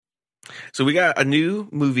So we got a new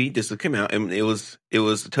movie just to come out, and it was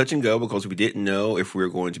touch and go because we didn't know if we were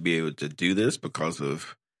going to be able to do this because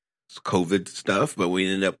of COVID stuff. But we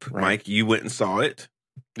ended up, Right. Mike, you went and saw it.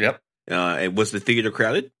 Yep. It was the theater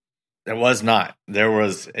crowded. It was not. There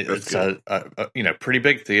was it's good. a pretty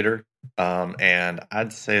big theater, and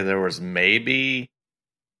I'd say there was maybe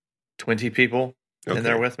 20 people in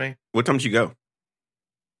there with me. What time did you go?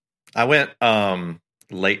 I went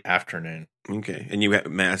late afternoon. Okay, and you had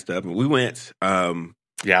masked up. We went.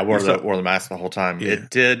 Yeah, I wore the mask the whole time. Yeah. It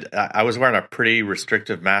did. I was wearing a pretty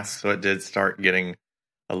restrictive mask, so it did start getting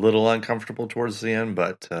a little uncomfortable towards the end,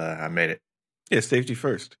 but I made it. Yeah, safety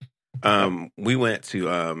first. We went to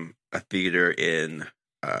a theater in.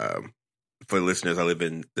 For listeners, I live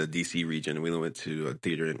in the DC region, and we went to a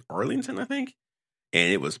theater in Arlington, I think,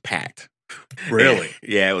 and it was packed. Really?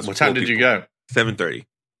 Yeah, it was. What time did you go? 7:30.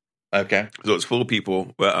 Okay. So it's full of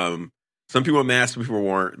people, but some people were masked, some people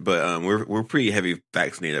weren't. But we're pretty heavy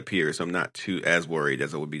vaccinated up here, so I'm not too as worried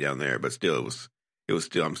as I would be down there. But still, it was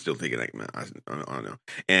still. I'm still thinking like, man, I don't know.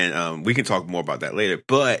 And we can talk more about that later.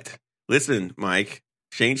 But listen, Mike,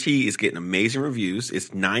 Shang-Chi is getting amazing reviews.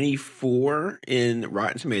 It's 94 in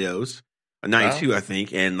Rotten Tomatoes, 92 I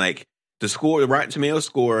think, and like the Rotten Tomatoes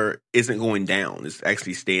score isn't going down. It's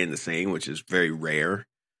actually staying the same, which is very rare.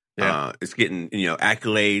 Yeah. It's getting,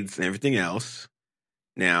 accolades and everything else.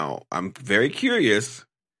 Now, I'm very curious.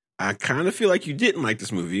 I kind of feel like you didn't like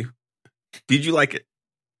this movie. Did you like it?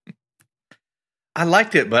 I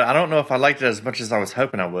liked it, but I don't know if I liked it as much as I was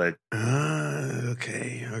hoping I would.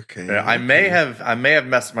 Okay. I may have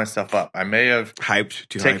messed myself up. I may have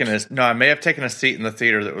taken a seat in the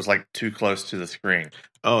theater that was like too close to the screen.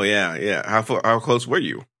 Oh yeah. How close were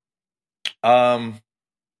you? I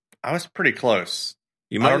was pretty close.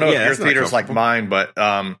 I don't know if your theater's like mine, but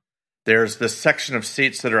there's this section of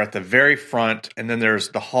seats that are at the very front, and then there's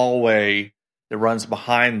the hallway that runs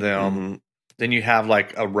behind them. Mm-hmm. Then you have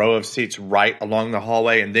like a row of seats right along the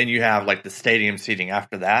hallway, and then you have like the stadium seating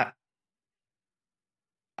after that.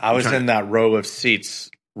 I was in that row of seats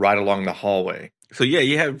right along the hallway. So yeah,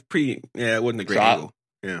 you had it wasn't a great angle.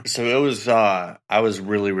 Yeah. So it was I was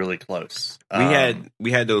really, really close. We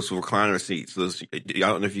had those recliner seats. Those, I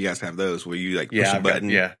don't know if you guys have those where you like push a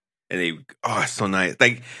button. And it's so nice.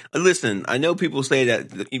 Like, listen, I know people say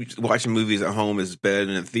that watching movies at home is better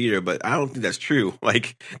than a theater, but I don't think that's true.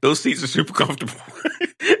 Like, those seats are super comfortable.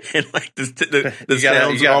 And like the you gotta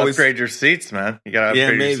always upgrade your seats, man. You gotta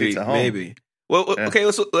upgrade your seats at home. Maybe. Well, okay,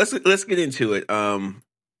 let's get into it.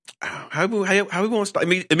 How we want to start?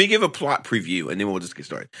 Let me give a plot preview, and then we'll just get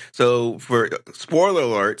started. So, for spoiler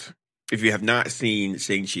alert, if you have not seen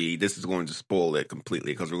Shang-Chi, this is going to spoil it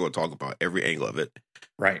completely because we're going to talk about every angle of it.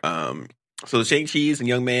 Right. So Shang-Chi is a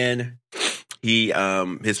young man. He,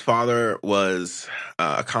 his father was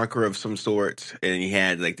a conqueror of some sort, and he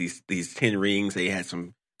had like these 10 rings that he had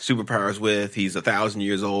some superpowers with. He's 1,000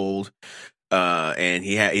 years old. And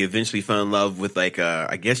he eventually fell in love with like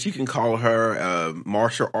I guess you can call her a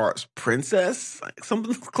martial arts princess, like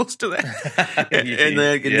something close to that. and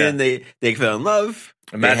then they fell in love.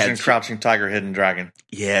 Imagine Crouching Tiger, Hidden Dragon.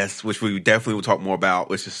 Yes, which we definitely will talk more about,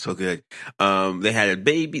 which is so good. They had a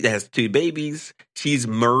baby that has 2 babies. She's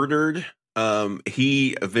murdered.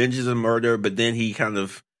 He avenges a murder, but then he kind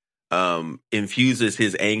of infuses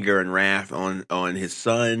his anger and wrath on his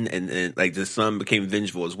son, and like the son became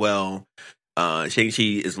vengeful as well.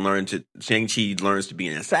 Shang-Chi learns to be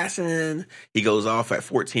an assassin. He goes off at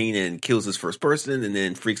 14 and kills his first person, and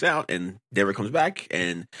then freaks out and never comes back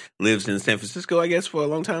and lives in San Francisco, I guess, for a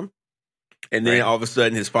long time. And then all of a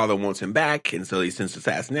sudden his father wants him back, and so he sends an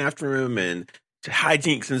assassin after him, and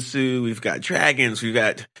hijinks ensue. We've got dragons. We've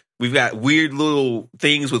got weird little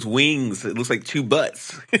things with wings. It looks like 2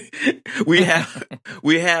 butts. we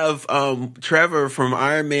have Trevor from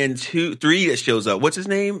Iron Man 3 that shows up. What's his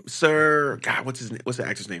name? What's the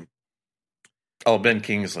actor's name? Oh, Ben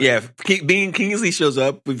Kingsley. Yeah, Ben Kingsley shows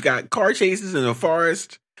up. We've got car chases in a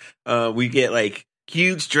forest. We get like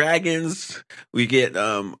huge dragons. We get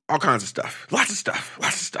all kinds of stuff. Lots of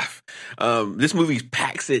stuff. This movie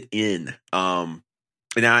packs it in. And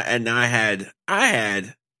I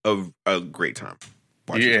had a great time.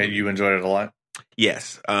 You enjoyed it a lot?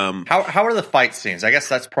 Yes. How are the fight scenes? I guess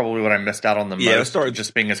that's probably what I missed out on the most.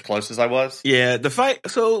 Just being as close as I was. Yeah, the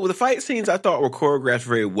fight scenes I thought were choreographed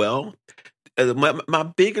very well. My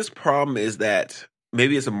biggest problem is that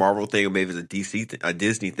maybe it's a Marvel thing or maybe it's a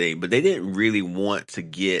Disney thing, but they didn't really want to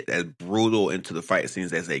get as brutal into the fight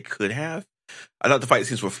scenes as they could have. I thought the fight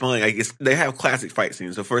scenes were fun. I guess they have classic fight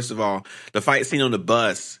scenes. So first of all, the fight scene on the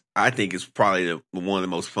bus, I think is probably one of the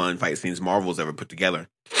most fun fight scenes Marvel's ever put together.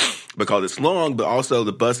 because it's long, but also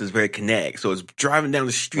the bus is very kinetic. So it's driving down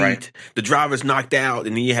the street, right. The driver's knocked out,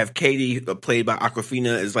 and then you have Katie, played by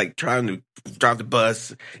Awkwafina, is like trying to drive the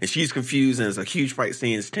bus, and she's confused, and it's a huge fight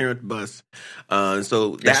scene. It's tearing up the bus.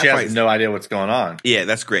 So yeah, she has no idea what's going on. Yeah,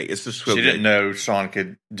 that's great. It's just so she didn't know Sean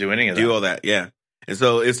could do any of that. Do all that, yeah. And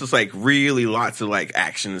so it's just like really lots of like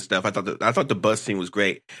action and stuff. I thought the bus scene was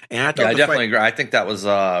great, and I thought I definitely agree. I think that was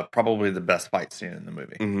probably the best fight scene in the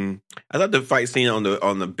movie. Mm-hmm. I thought the fight scene on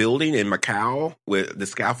the building in Macau with the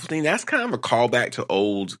scaffolding, that's kind of a callback to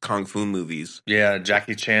old kung fu movies. Yeah,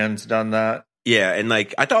 Jackie Chan's done that. Yeah, and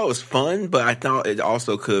like I thought it was fun, but I thought it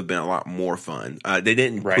also could have been a lot more fun. They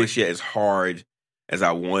didn't push it as hard as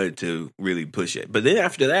I wanted to really push it. But then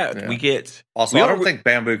after that, we get also. I don't think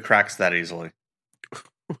bamboo cracks that easily.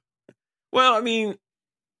 Well, I mean,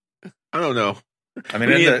 I don't know. I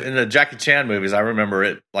mean, in the Jackie Chan movies, I remember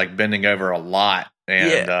it like bending over a lot.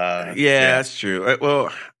 And that's true. Well,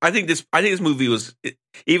 I think this movie was,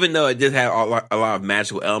 even though it did have a lot of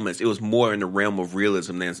magical elements, it was more in the realm of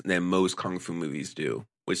realism than most kung fu movies do.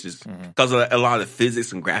 Which is because a lot of the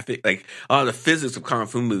physics and graphic, like a lot of the physics of kung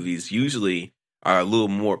fu movies, usually are a little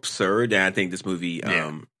more absurd. And I think this movie.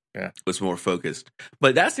 Was more focused.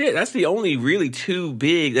 But that's it. That's the only really two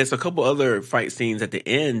big. There's a couple other fight scenes at the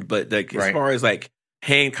end, but like as far as like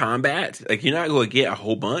hand combat, like you're not going to get a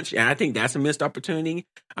whole bunch. And I think that's a missed opportunity.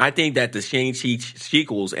 I think that the Shang-Chi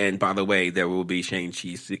sequels, and by the way, there will be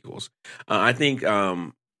Shang-Chi sequels. I think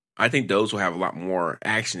those will have a lot more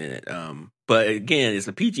action in it. But again, it's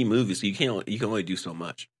a PG movie, so you can only do so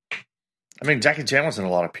much. I mean, Jackie Chan was in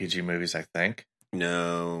a lot of PG movies, I think.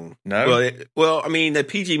 No. Well, I mean, the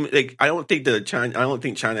PG. Like, I don't think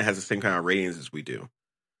China has the same kind of ratings as we do.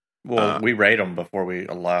 Well, we rate them before we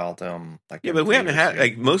allow them. Like, but we haven't had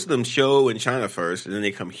like most of them show in China first, and then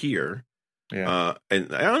they come here. Yeah,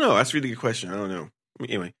 and I don't know. That's a really good question. I don't know.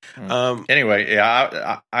 Anyway,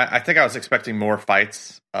 I think I was expecting more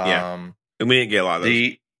fights. And we didn't get a lot of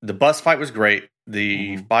those. The bus fight was great.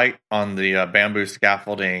 The fight on the bamboo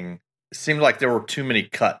scaffolding. It seemed like there were too many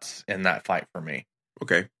cuts in that fight for me.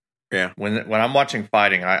 Okay. Yeah. When I'm watching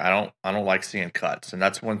fighting, I don't like seeing cuts, and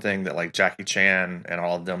that's one thing that like Jackie Chan and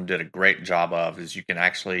all of them did a great job of is you can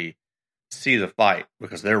actually see the fight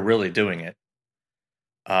because they're really doing it.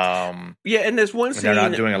 And there's one scene they're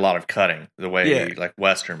not doing a lot of cutting the way like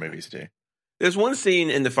Western movies do. There's one scene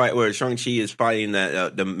in the fight where Shang-Chi is fighting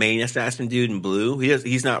that the main assassin dude in blue.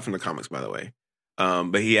 He's not from the comics, by the way,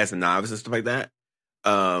 but he has the knives and stuff like that.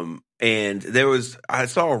 And I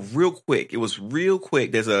saw real quick. It was real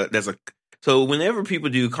quick. So whenever people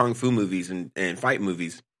do kung fu movies and fight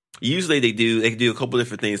movies, usually they do a couple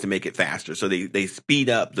different things to make it faster. So they speed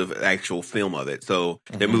up the actual film of it. So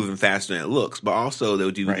they're moving faster than it looks, but also they'll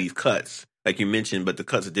do these cuts, like you mentioned, but the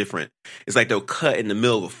cuts are different. It's like they'll cut in the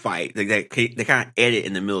middle of a fight. They kind of edit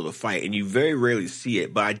in the middle of the fight, and you very rarely see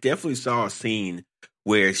it. But I definitely saw a scene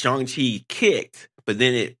where Shang-Chi kicked, but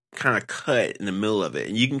then it kind of cut in the middle of it,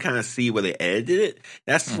 and you can kind of see where they edited it.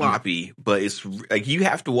 That's sloppy, but it's like you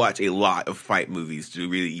have to watch a lot of fight movies to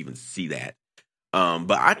really even see that.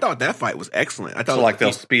 But I thought that fight was excellent. I thought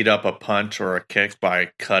they'll speed up a punch or a kick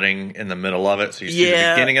by cutting in the middle of it, so you see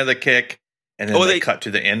the beginning of the kick, and then they cut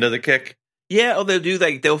to the end of the kick. Yeah, or they'll do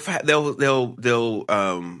like they'll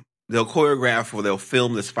choreograph or they'll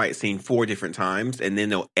film this fight scene 4 different times, and then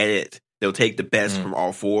they'll edit. They'll take the best from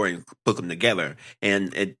all 4 and put them together,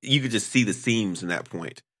 and you could just see the seams in that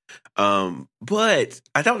point. But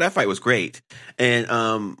I thought that fight was great, and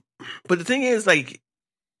but the thing is, like,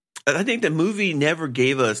 I think the movie never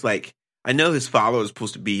gave us like. I know his father was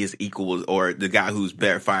supposed to be his equal or the guy who's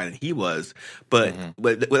better fighter than he was, but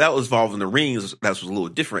that was involved in the rings. That was a little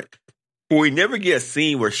different. We never get a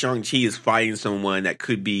scene where Shang-Chi is fighting someone that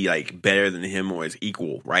could be like better than him or his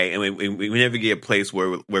equal, right? And we never get a place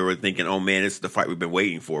where we're thinking, oh man, this is the fight we've been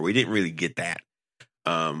waiting for. We didn't really get that,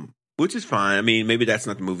 which is fine. I mean, maybe that's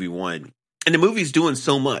not the movie we wanted. And the movie's doing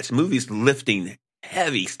so much. The movie's lifting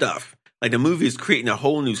heavy stuff. Like the movie is creating a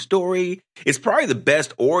whole new story. It's probably the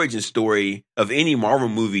best origin story of any Marvel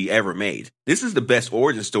movie ever made. This is the best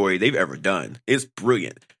origin story they've ever done. It's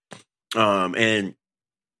brilliant. And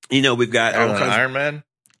you know, we've got Iron Man.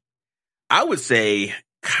 I would say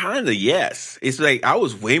kind of yes. It's like I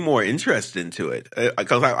was way more interested into it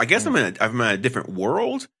because I guess I'm in a different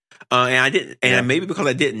world, and I didn't, and maybe because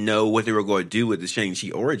I didn't know what they were going to do with the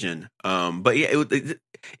Shang-Chi origin. But yeah,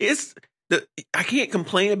 I can't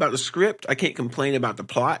complain about the script. I can't complain about the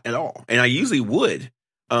plot at all, and I usually would,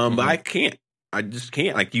 but I can't. I just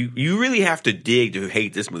can't. Like you really have to dig to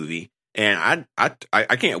hate this movie. And I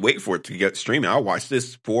can't wait for it to get streaming. I'll watch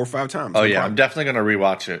this 4 or 5 times. Oh, yeah. I'm definitely going to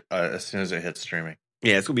rewatch it as soon as it hits streaming.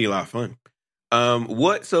 Yeah, it's gonna be a lot of fun.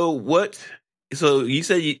 So you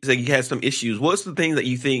said you had some issues. What's the thing that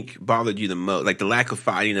you think bothered you the most? Like the lack of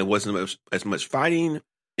fighting. There wasn't as much fighting.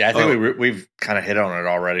 Yeah, I think we've kind of hit on it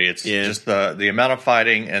already. It's just the amount of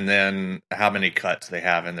fighting, and then how many cuts they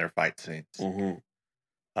have in their fight scenes. Mm-hmm.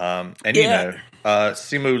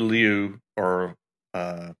 Simu Liu, or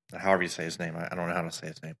however you say his name. I don't know how to say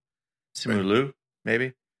his name. Simu Liu,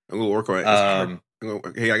 maybe. I'm gonna work on it.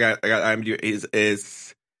 Hey, I got.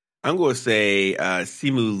 I'm going to say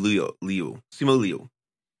Simu Liu.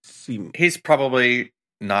 He's probably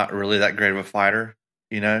not really that great of a fighter,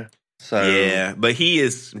 So yeah, but he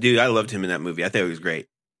is, dude. I loved him in that movie. I thought he was great.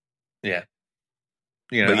 Yeah,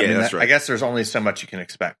 that's right. I guess there's only so much you can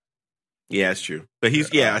expect. Yeah, that's true. But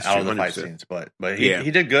he's that's out true, of the fight scenes. But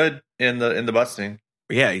he did good in the bus scene.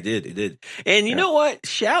 Yeah, he did. And you know what?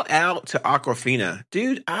 Shout out to Awkwafina.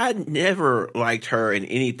 Dude, I never liked her in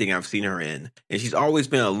anything I've seen her in. And she's always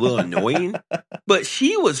been a little annoying. But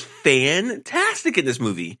she was fantastic in this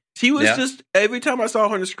movie. She was just, every time I saw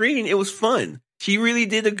her on the screen, it was fun. She really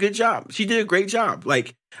did a good job. She did a great job.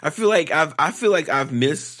 Like, I feel like I've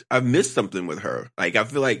missed something with her. Like, I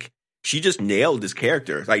feel like she just nailed this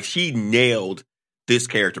character. Like, she nailed this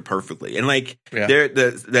character perfectly, and like the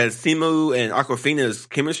Simu and Awkwafina's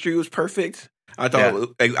chemistry was perfect. I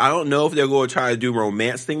thought, I don't know if they're going to try to do a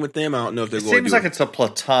romance thing with them. I don't know if they're going to. Seems like it's a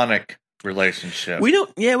platonic relationship. We don't.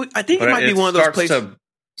 Yeah, I think it might be one of those places.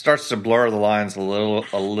 Starts to blur the lines a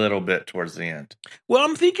little bit towards the end. Well,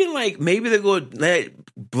 I'm thinking like maybe they're going to let it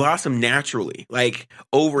blossom naturally. Like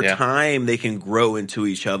over time, they can grow into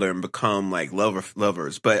each other and become like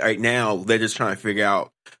lovers. But right now, they're just trying to figure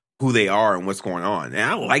out who they are and what's going on. And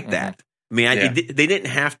I like that. I mean, they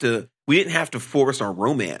didn't have to. We didn't have to force our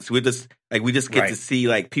romance. We just get to see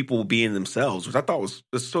like people being themselves, which I thought was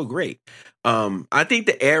so great. I think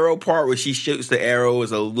the arrow part where she shoots the arrow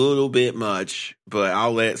is a little bit much, but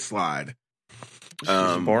I'll let it slide. She's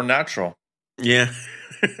born natural. Yeah,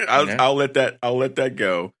 I'll let that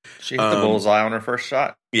go. She hit the bullseye on her first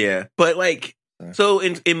shot. Yeah, but like. So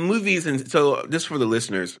in movies, and so just for the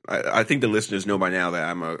listeners, I think the listeners know by now that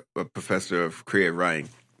I'm a professor of creative writing.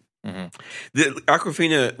 Mm-hmm. The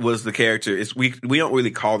Awkwafina was the character. We don't really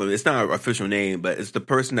call them. It's not an official name, but it's the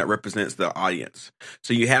person that represents the audience.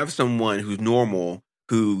 So you have someone who's normal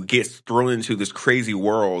who gets thrown into this crazy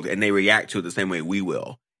world, and they react to it the same way we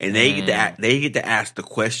will, and they get to ask the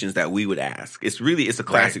questions that we would ask. It's a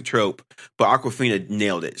classic trope, but Awkwafina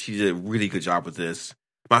nailed it. She did a really good job with this.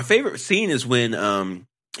 My favorite scene is when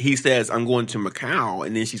he says, "I'm going to Macau,"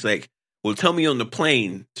 and then she's like, "Well, tell me on the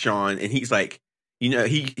plane, Sean." And he's like,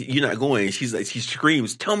 "You're not going." And she's like, she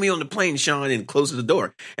screams, "Tell me on the plane, Sean," and closes the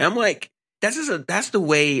door. And I'm like, that's the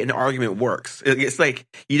way an argument works. It's like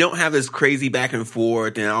you don't have this crazy back and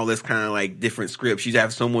forth and all this kind of like different scripts. You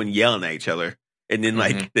have someone yelling at each other, and then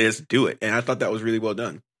like they just do it. And I thought that was really well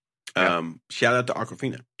done. Shout out to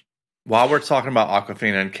Awkwafina. While we're talking about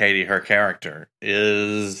Awkwafina and Katie, her character,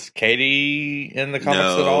 is Katie in the comics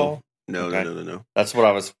at all? No. That's what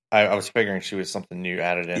I was figuring she was something new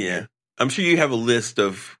added in. Yeah. I'm sure you have a list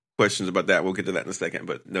of questions about that. We'll get to that in a second,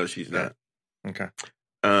 but no, she's not. Okay.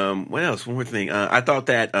 What else? One more thing. I thought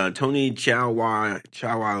that Tony Chau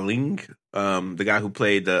Ling, the guy who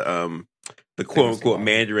played the quote unquote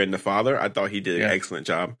Mandarin, the father, I thought he did an excellent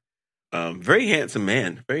job. Very handsome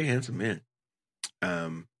man.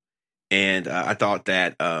 And I thought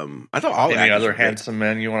all any other handsome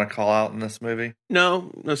men you want to call out in this movie?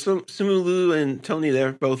 No. Simu Liu and Tony,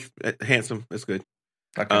 they're both handsome. That's good.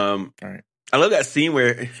 Okay. All right. I love that scene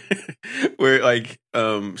where like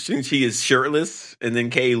Shang-Chi is shirtless and then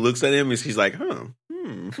Kay looks at him and she's like, "Huh."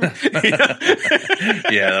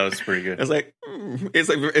 Yeah, that was pretty good. It's like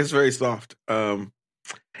it's very soft.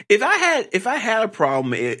 If I had a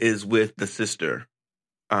problem, it is with the sister.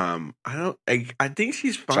 I think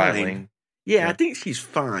she's fine. Yeah, I think she's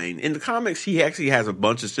fine. In the comics, he actually has a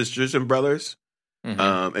bunch of sisters and brothers.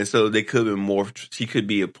 Mm-hmm. And so they could have been more. She could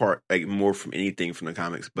be a part, like more from anything from the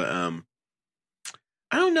comics. But I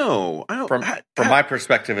don't know. From my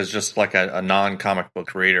perspective, as just like a non-comic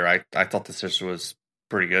book reader, I thought the sister was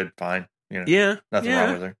pretty good, fine. Yeah, nothing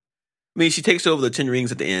wrong with her. I mean, she takes over the 10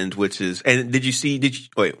 Rings at the end, which is. And did you?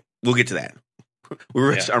 Wait, we'll get to that.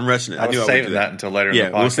 I'm rushing it. I was saving that until later. Yeah,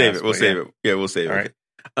 in the podcast, we'll save it. We'll save it. Yeah, we'll save it. All right.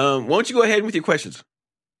 Why don't you go ahead with your questions?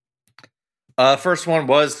 First one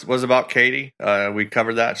was about Katie. We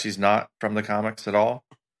covered that. She's not from the comics at all.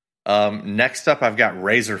 Next up, I've got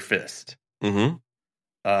Razor Fist. Mm-hmm.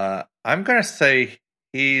 I'm going to say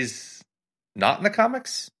he's not in the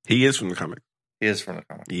comics. He is from the comics. He is from the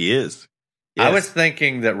comics. He is. Yes. I was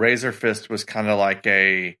thinking that Razor Fist was kind of like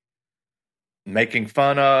a making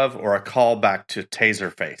fun of or a callback to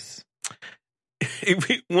Taserface?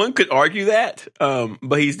 One could argue that,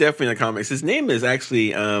 but he's definitely in the comics. His name is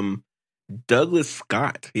actually Douglas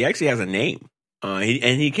Scott. He actually has a name.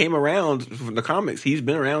 He came around from the comics. He's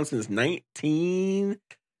been around since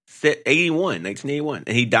 1981, and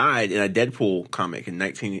he died in a Deadpool comic in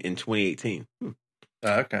 2018.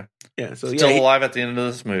 Okay. Yeah, so still alive at the end of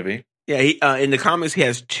this movie. Yeah, he, in the comics he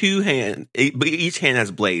has 2 hands, but each hand has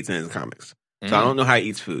blades in his comics. So I don't know how he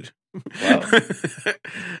eats food. Well,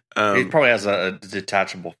 he probably has a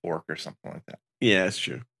detachable fork or something like that. Yeah, that's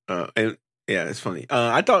true. And yeah, it's funny.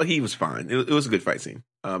 I thought he was fine. It was a good fight scene.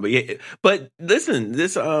 But listen,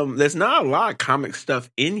 there's not a lot of comic stuff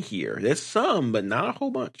in here. There's some, but not a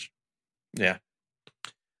whole bunch. Yeah.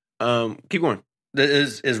 Keep going.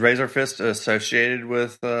 Is Razor Fist associated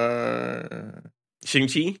with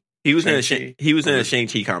Shang-Chi? He was in a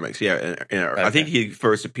Shang-Chi comics. Yeah, okay. I think he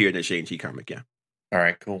first appeared in a Shang-Chi comic. Yeah. All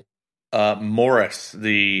right, cool. Morris,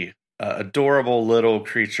 the adorable little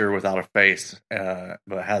creature without a face,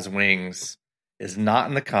 but has wings, is not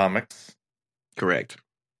in the comics. Correct.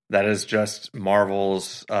 That is just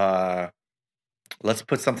Marvel's. Let's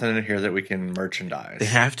put something in here that we can merchandise. They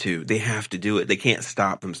have to do it. They can't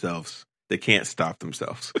stop themselves.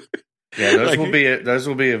 Yeah, those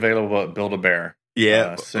will be available at Build-A-Bear.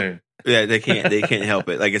 Yeah, soon. Yeah, they can't help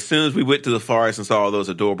it. Like as soon as we went to the forest and saw all those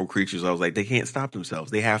adorable creatures, I was like, they can't stop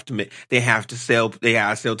themselves. They have to sell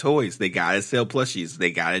toys. They gotta sell plushies.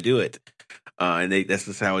 They gotta do it. And that's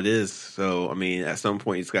just how it is. So I mean, at some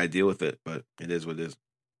point, you just gotta deal with it. But it is what it is.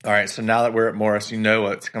 All right. So now that we're at Morris, you know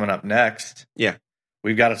what's coming up next. Yeah,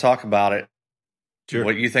 we've got to talk about it. Sure.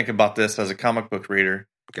 What you think about this as a comic book reader?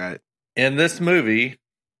 Got it. In this movie,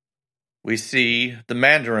 we see the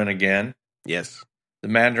Mandarin again. Yes. The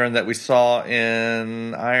Mandarin that we saw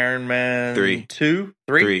in Iron Man 3. 2?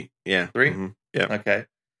 3? Yeah. 3? Mm-hmm. Yeah. Okay.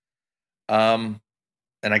 And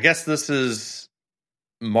I guess this is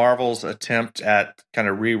Marvel's attempt at kind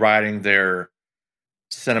of rewriting their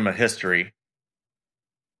cinema history.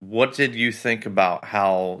 What did you think about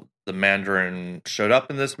how the Mandarin showed up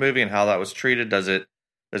in this movie and how that was treated? Does it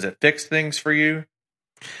fix things for you?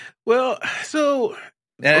 Well, so...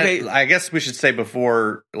 Okay. I guess we should say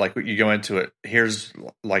before, like, you go into it, here's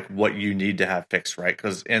like what you need to have fixed, right?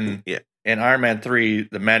 Because in Iron Man 3,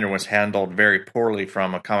 the Mandarin was handled very poorly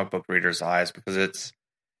from a comic book reader's eyes because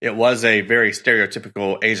it was a very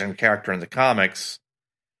stereotypical Asian character in the comics.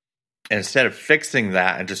 And instead of fixing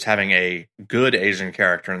that and just having a good Asian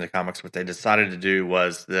character in the comics, what they decided to do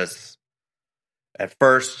was this. At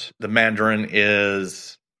first, the Mandarin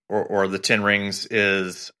is, or the Ten Rings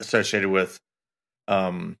is associated with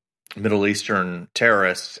Middle Eastern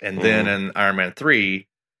terrorists, and then in Iron Man 3,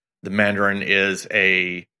 the Mandarin is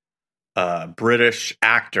a British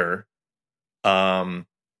actor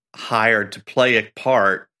hired to play a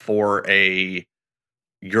part for a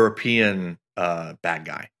European bad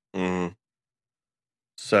guy. Mm-hmm.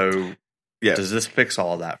 So, does this fix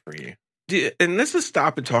all of that for you? And let's just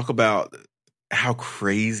stop and talk about how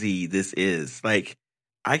crazy this is. Like,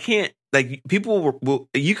 I can't. Like, people will.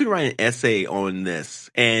 You can write an essay on this,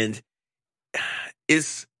 and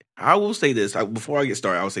I will say this before I get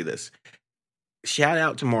started. I will say this: shout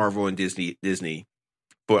out to Marvel and Disney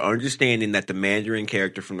for understanding that the Mandarin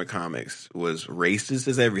character from the comics was racist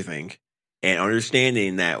as everything, and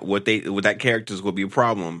understanding that what that character is going to be a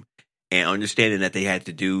problem, and understanding that they had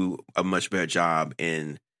to do a much better job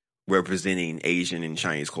in representing Asian and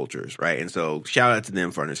Chinese cultures, right? And so shout out to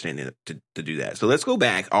them for understanding to do that. So let's go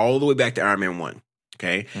back all the way back to Iron Man 1.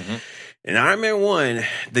 Okay. Mm-hmm. In Iron Man 1,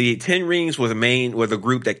 the Ten Rings were the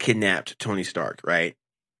group that kidnapped Tony Stark, right?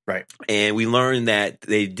 Right. And we learned that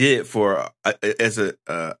they did it for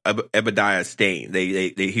Obadiah Stane.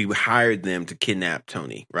 He hired them to kidnap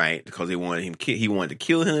Tony, right? Because he wanted to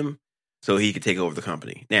kill him so he could take over the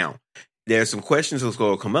company. Now, there's some questions that's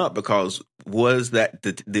going to come up because was that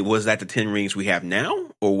the Ten Rings we have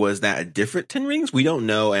now, or was that a different Ten Rings? We don't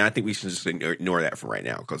know, and I think we should just ignore that for right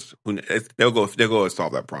now because they'll go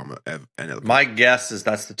solve that problem. My guess is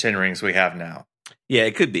that's the Ten Rings we have now. Yeah,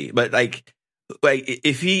 it could be, but like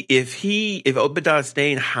if Obadiah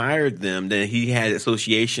Stane hired them, then he had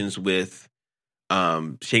associations with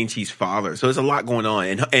Shang-Chi's father. So there's a lot going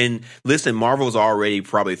on. And listen, Marvel's already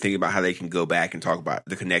probably thinking about how they can go back and talk about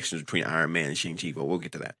the connections between Iron Man and Shang-Chi, but we'll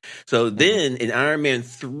get to that. So then in Iron Man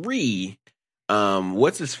 3,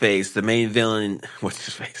 what's his face? The main villain, what's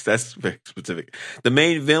his face? That's very specific. The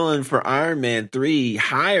main villain for Iron Man 3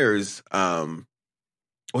 hires,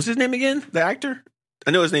 what's his name again? The actor?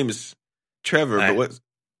 I know his name is Trevor, but what's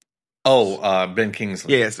Ben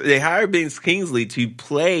Kingsley. Yes, they hired Ben Kingsley to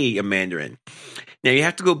play a Mandarin. Now, you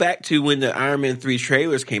have to go back to when the Iron Man 3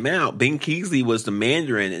 trailers came out. Ben Kingsley was the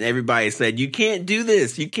Mandarin, and everybody said, you can't do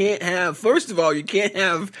this. You can't have, first of all, you can't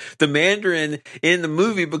have the Mandarin in the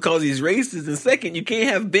movie because he's racist. And second, you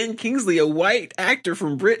can't have Ben Kingsley, a white actor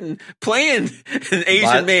from Britain, playing an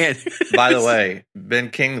Asian man. By the way,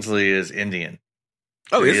 Ben Kingsley is Indian.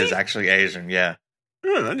 Oh, he is actually Asian, yeah.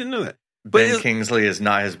 Oh, I didn't know that. Ben Kingsley is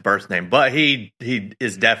not his birth name, but he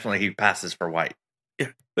is definitely, he passes for white.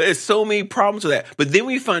 But there's so many problems with that. But then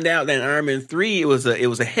we find out that in Iron Man 3, it was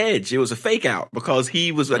a hedge. It was a fake out because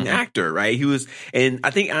he was an actor, right? And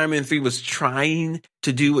I think Iron Man 3 was trying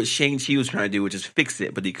to do what Shang-Chi was trying to do, which is fix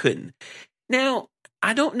it, but he couldn't. Now,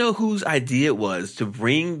 I don't know whose idea it was to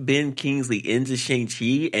bring Ben Kingsley into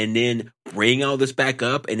Shang-Chi and then bring all this back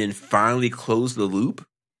up and then finally close the loop.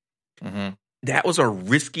 Mm-hmm. That was a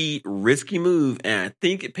risky move, and I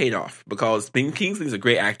think it paid off because Ben Kingsley's a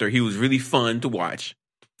great actor. He was really fun to watch.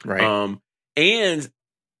 Right. And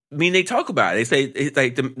I mean, they talk about it. They say it's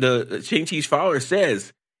like the Shang-Chi's father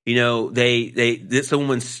says, you know, that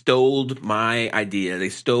someone stole my idea. They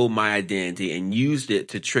stole my identity and used it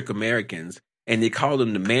to trick Americans. And they called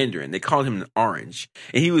him the Mandarin. They called him an orange.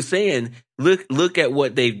 And he was saying, look at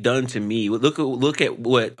what they've done to me. Look at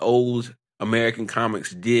what old American comics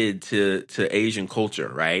did to Asian culture,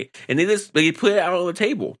 right? And they put it out on the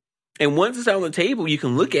table. And once it's out on the table, you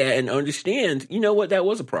can look at it and understand, you know what, that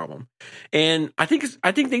was a problem. And I think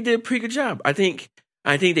they did a pretty good job. I think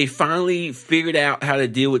they finally figured out how to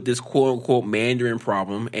deal with this quote unquote Mandarin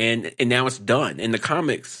problem, and now it's done. In the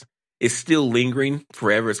comics, it's still lingering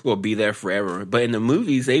forever. It's going to be there forever. But in the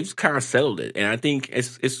movies, they've kind of settled it, and I think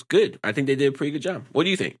it's good. I think they did a pretty good job. What do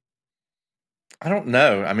you think? I don't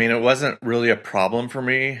know. I mean, it wasn't really a problem for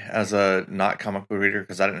me as a not comic book reader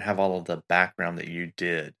because I didn't have all of the background that you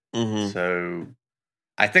did. Mm-hmm. So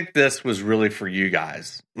I think this was really for you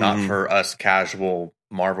guys, not for us casual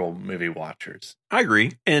Marvel movie watchers. I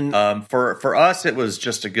agree. And for us, it was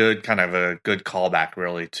just a good callback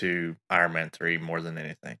really to Iron Man 3 more than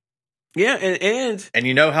anything. Yeah. And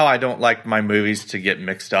you know how I don't like my movies to get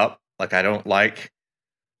mixed up. Like I don't like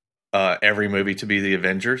every movie to be the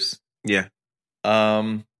Avengers. Yeah.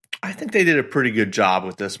 I think they did a pretty good job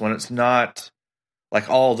with this one. It's not like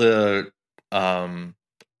all the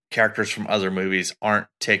characters from other movies aren't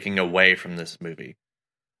taking away from this movie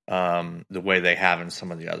the way they have in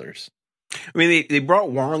some of the others. I mean, they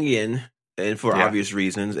brought Wong in, and for obvious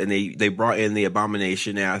reasons, and they brought in the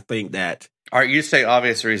Abomination, and I think that... All right, you say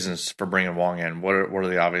obvious reasons for bringing Wong in. What are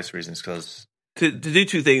the obvious reasons? Because... To do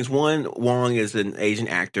two things. One, Wong is an Asian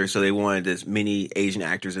actor, so they wanted as many Asian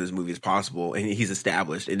actors in this movie as possible, and he's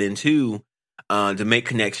established. And then two, to make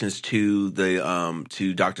connections to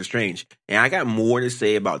to Doctor Strange. And I got more to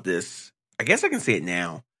say about this. I guess I can say it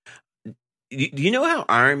now. Do you know how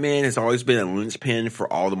Iron Man has always been a linchpin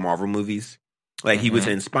for all the Marvel movies? Like he was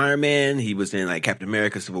in Spider-Man, he was in like Captain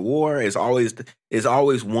America: Civil War. It's always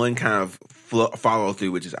one kind of follow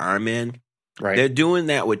through, which is Iron Man. Right. They're doing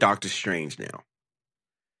that with Doctor Strange now.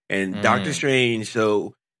 And Doctor Strange,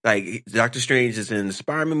 so like Doctor Strange is in the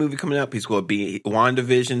Spider-Man movie coming up. He's going to be,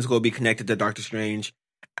 WandaVision's going to be connected to Doctor Strange.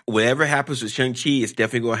 Whatever happens with Shang-Chi, it's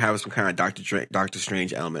definitely going to have some kind of Doctor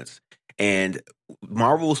Strange elements. And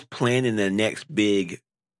Marvel's planning the next big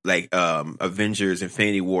like Avengers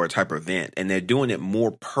Infinity War type of event. And they're doing it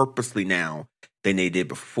more purposely now than they did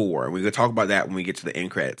before. And we're going to talk about that when we get to the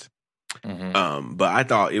end credits. But I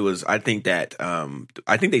think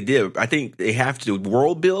they have to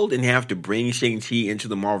world build and they have to bring Shang-Chi into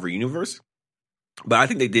the Marvel universe. But I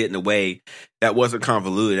think they did it in a way that wasn't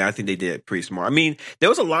convoluted. I think they did it pretty smart. I mean, there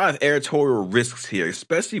was a lot of editorial risks here,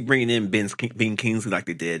 especially bringing in Ben Kingsley like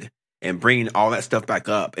they did and bringing all that stuff back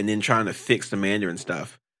up and then trying to fix the Mandarin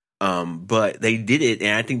stuff. But they did it,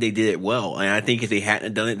 and I think they did it well. And I think if they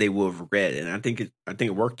hadn't done it, they would have regretted it. And I think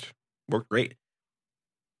it worked great.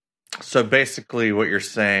 So basically what you're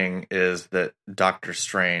saying is that Doctor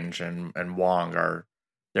Strange and Wong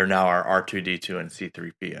they're now our R2-D2 and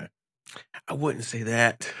C-3PO. I wouldn't say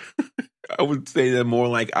that. I would say they're more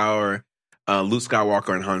like our Luke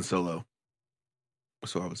Skywalker and Han Solo.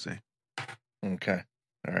 That's what I would say. Okay.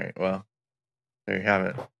 All right. Well, there you have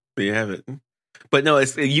it. There you have it. But no,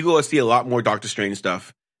 you go to see a lot more Doctor Strange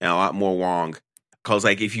stuff and a lot more Wong. Because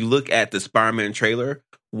like if you look at the Spider-Man trailer,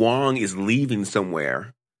 Wong is leaving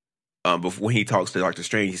somewhere. Before he talks to Doctor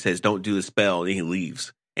Strange, he says, "Don't do the spell," and he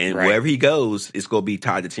leaves. And wherever he goes, it's going to be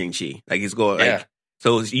tied to Shang-Chi. Like he's going. Like,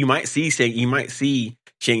 so you might see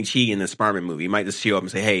Shang-Chi in the Spider-Man movie. You might just show up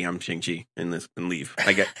and say, "Hey, I'm Shang-Chi," and leave.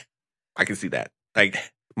 I can see that. Like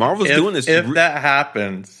Marvel's doing this. If that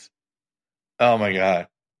happens, Oh my god.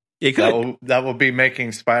 It could. That will be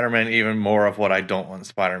making Spider-Man even more of what I don't want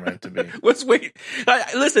Spider-Man to be. Let's wait.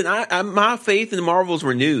 Listen, my faith in the Marvel's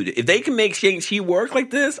renewed. If they can make Shang-Chi work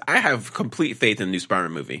like this, I have complete faith in the new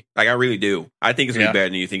Spider-Man movie. Like, I really do. I think it's going to be better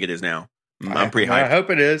than you think it is now. I'm pretty hyped. I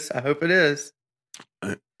hope it is.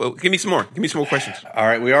 Well, give me some more. Give me some more questions. All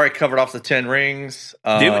right. We already covered off the 10 rings.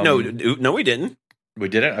 No, we didn't. We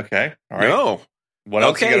didn't? Okay. All right. No. What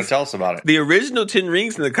else are you going to tell us about it? The original 10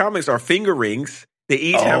 rings in the comics are finger rings. They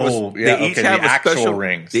each have a special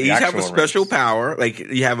rings. They each have a special power. Like,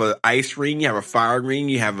 you have an ice ring, you have a fire ring,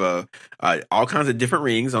 you have all kinds of different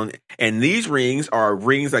rings on. And these rings are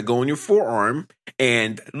rings that go on your forearm.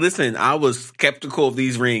 And listen, I was skeptical of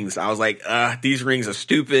these rings. I was like, these rings are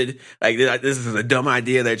stupid. Like, this is a dumb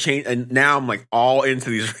idea that changed. And now I'm like all into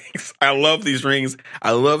these rings. I love these rings.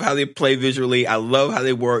 I love how they play visually. I love how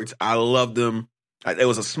they worked. I love them. It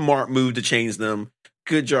was a smart move to change them.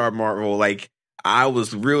 Good job, Marvel. Like, I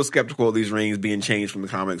was real skeptical of these rings being changed from the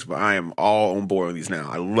comics, but I am all on board with these now.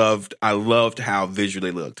 I loved how visually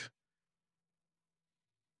they looked.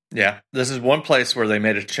 Yeah, this is one place where they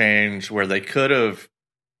made a change where they could have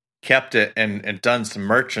kept it and done some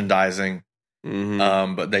merchandising,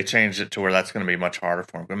 but they changed it to where that's going to be much harder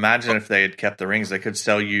for them. Imagine if they had kept the rings; they could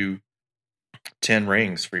sell you 10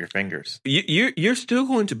 rings for your fingers. You're still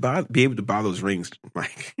going to be able to buy those rings,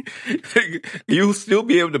 Mike. You'll still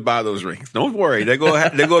be able to buy those rings. Don't worry. They're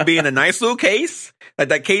going to be in a nice little case, like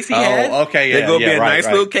that case he had. Okay, yeah. They're going to be a nice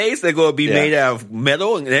little case. They're going to be made out of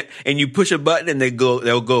metal, and you push a button, and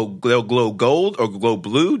they'll glow gold or glow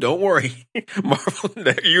blue. Don't worry, Marvel.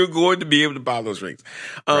 You're going to be able to buy those rings.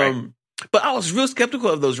 But I was real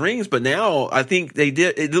skeptical of those rings, but now I think they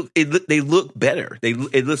did. They look better.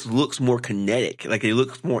 It just looks more kinetic. Like, it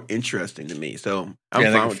looks more interesting to me. So they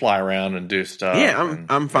can fly around and do stuff. Yeah,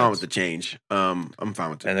 I'm fine with the change. I'm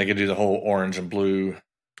fine with it. And they can do the whole orange and blue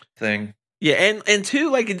thing. Yeah, and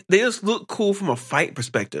too, like, they just look cool from a fight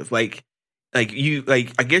perspective. Like I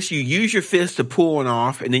guess you use your fist to pull one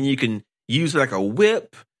off, and then you can use like a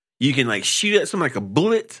whip. You can like shoot at something like a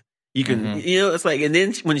bullet. You can, it's like, and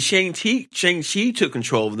then when Shang-Chi took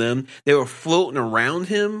control of them, they were floating around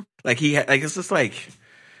him. Like, he had, like, it's just like,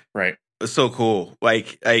 right. It's so cool.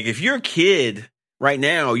 Like if you're a kid right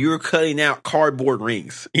now, you're cutting out cardboard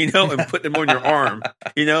rings, and putting them on your arm,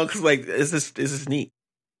 because like, it's just neat.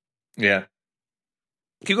 Yeah.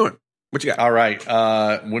 Keep going. What you got? All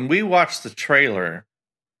right. When we watched the trailer,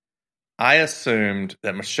 I assumed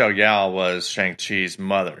that Michelle Yeoh was Shang-Chi's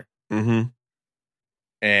mother. Mm-hmm.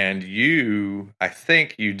 And I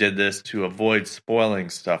think you did this to avoid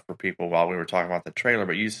spoiling stuff for people while we were talking about the trailer,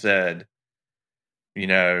 but you said,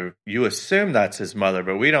 you assume that's his mother,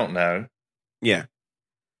 but we don't know. Yeah.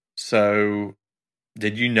 So,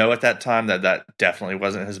 did you know at that time that definitely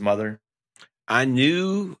wasn't his mother? I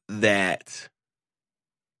knew that.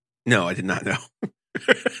 No, I did not know.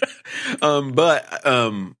 But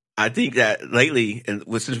I think that lately, and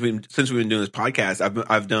since we've been doing this podcast,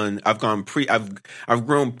 I've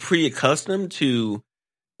grown pre-accustomed to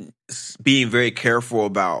being very careful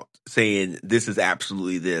about saying this is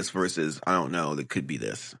absolutely this versus I don't know, that could be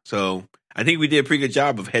this. So I think we did a pretty good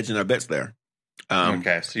job of hedging our bets there.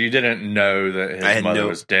 Okay, so you didn't know that his mother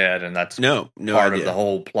was dead, and that's no part idea. of the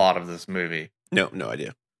whole plot of this movie. No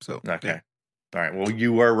idea. So okay, yeah. All right. Well,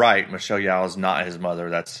 you were right. Michelle Yeoh is not his mother.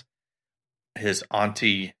 That's his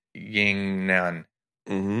auntie Ying Nan.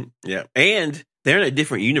 Mm-hmm. Yeah, and they're in a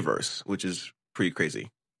different universe, which is pretty crazy.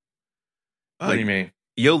 What do you mean?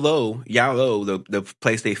 Yalo, the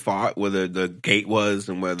place they fought, where the gate was,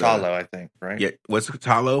 and where Talo, I think, right? Yeah, what's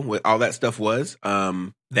Talo? What all that stuff was.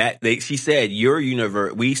 She said your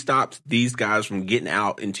universe. We stopped these guys from getting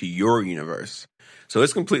out into your universe, so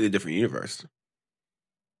it's a completely different universe.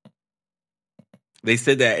 They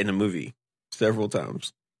said that in the movie several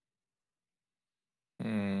times.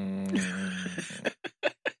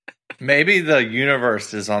 Maybe the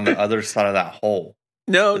universe is on the other side of that hole.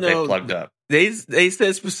 No, they plugged up. They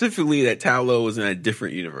said specifically that Talo was in a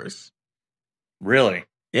different universe. Really?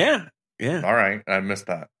 Yeah. All right, I missed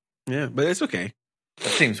that. Yeah, but it's okay. That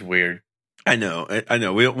seems weird. I know.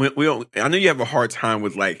 We don't. I know you have a hard time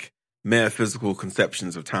with like metaphysical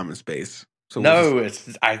conceptions of time and space. So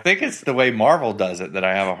I think it's the way Marvel does it that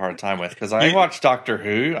I have a hard time with, because I watch Doctor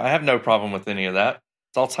Who. I have no problem with any of that.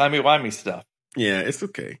 It's all timey-wimey stuff. Yeah, it's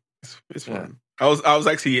okay. It's fine. I was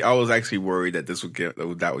actually worried that that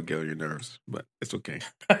would get on your nerves, but it's okay.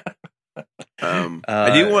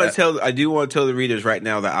 I do want to tell the readers right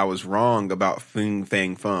now that I was wrong about Fin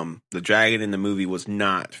Fang Foom. The dragon in the movie was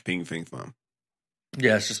not Fin Fang Foom.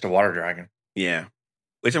 Yeah, it's just a water dragon. Yeah,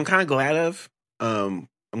 which I'm kind of glad of.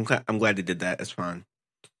 I'm glad they did that. That's fine.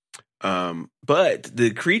 But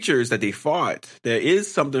the creatures that they fought, there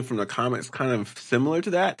is something from the comics kind of similar to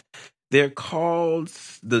that. They're called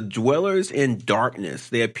the Dwellers in Darkness.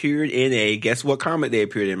 They appeared in guess what comic they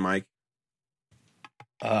appeared in, Mike?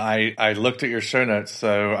 I looked at your show notes,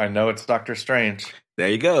 so I know it's Doctor Strange. There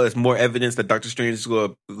you go. It's more evidence that Doctor Strange is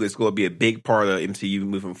going to be a big part of MCU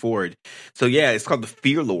moving forward. So yeah, it's called the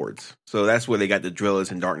Fear Lords. So that's where they got the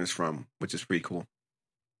Dwellers in Darkness from, which is pretty cool.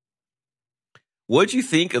 What'd you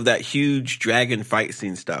think of that huge dragon fight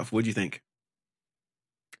scene stuff? What'd you think?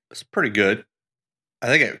 It's pretty good. I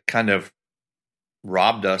think it kind of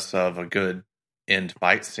robbed us of a good end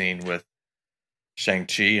fight scene with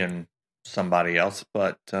Shang-Chi and somebody else,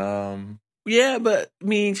 but yeah, but I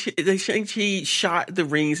mean, Shang-Chi shot the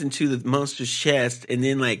rings into the monster's chest and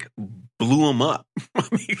then like blew him up.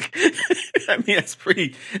 I mean that's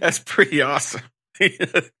pretty awesome.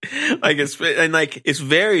 Like it's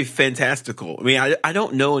very fantastical. I mean, I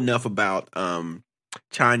don't know enough about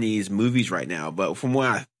Chinese movies right now, but from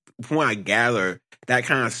what I gather, that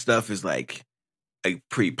kind of stuff is like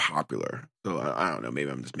pretty popular. So I don't know. Maybe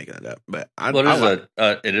I'm just making that up. But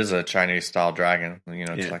it is a Chinese style dragon. You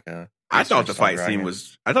know, it's like a. I thought the fight scene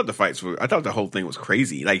was. I thought the whole thing was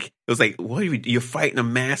crazy. Like it was like, what are you're fighting a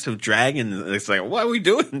massive dragon? It's like, what are we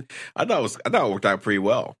doing? I thought it worked out pretty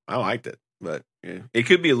well. I liked it, but yeah, it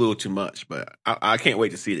could be a little too much. But I can't wait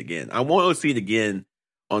to see it again. I want to see it again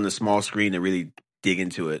on the small screen and really dig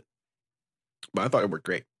into it. But I thought it worked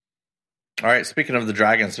great. All right. Speaking of the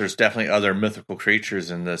dragons, there's definitely other mythical creatures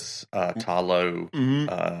in this Ta Lo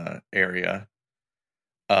area.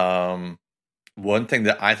 One thing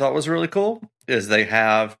that I thought was really cool is they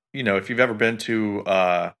have, you know, if you've ever been to,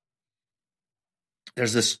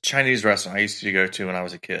 there's this Chinese restaurant I used to go to when I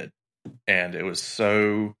was a kid, and it was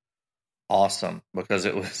so awesome because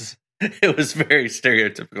it was very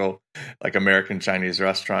stereotypical, like American Chinese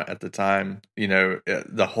restaurant at the time. You know,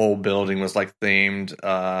 the whole building was like themed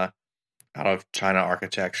out of China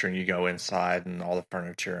architecture, and you go inside and all the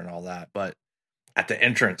furniture and all that. But at the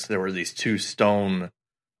entrance, there were these two stone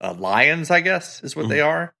lions, I guess is what they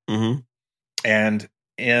are. Mm-hmm. And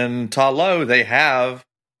in Ta Lo, they have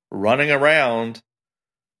running around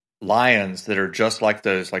lions that are just like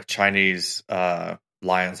those, like Chinese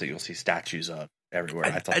lions that you'll see statues of everywhere.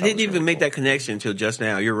 I didn't even make that connection until just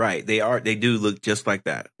now. You're right. They do look just like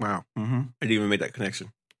that. Wow. Mm-hmm. I didn't even make that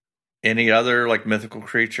connection. Any other like mythical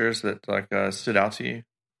creatures that like stood out to you?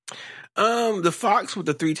 The fox with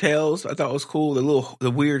the three tails, I thought was cool. The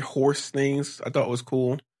weird horse things, I thought was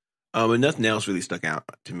cool. And nothing else really stuck out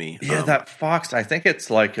to me. Yeah, that fox. I think it's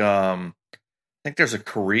like I think there's a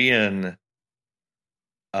Korean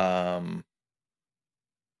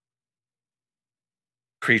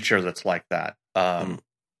creature that's like that.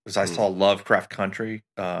 Because I saw Lovecraft Country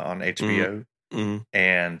on HBO,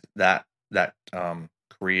 and that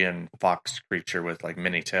Korean fox creature with like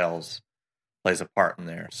many tails plays a part in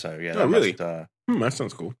there. So yeah, that really? That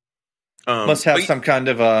sounds cool. Must have some kind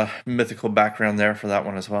of a mythical background there for that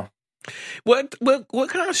one as well. What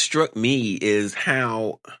kind of struck me is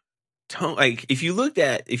how, like, if you looked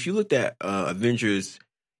at Avengers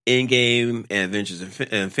Endgame and Avengers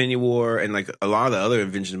Infinity War and like a lot of the other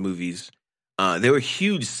Avengers movies, they were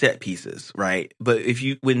huge set pieces, right? But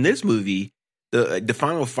when this movie, the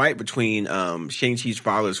final fight between Shang-Chi's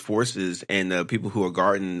father's forces and the people who are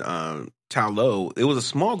guarding Ta Lo, it was a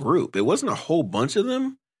small group. It wasn't a whole bunch of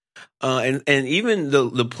them. And even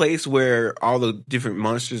the place where all the different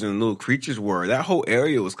monsters and little creatures were, that whole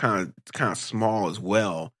area was kind of small as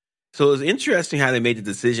well. So it was interesting how they made the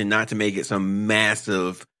decision not to make it some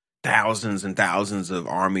massive thousands and thousands of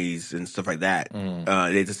armies and stuff like that.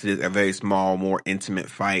 They just did a very small, more intimate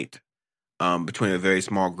fight between a very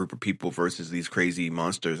small group of people versus these crazy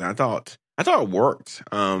monsters. And I thought it worked.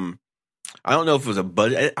 I don't know if it was a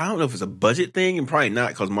budget. I don't know if it's a budget thing, and probably not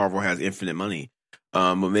because Marvel has infinite money.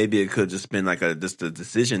 But maybe it could just been like just a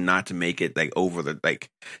decision not to make it like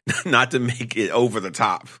not to make it over the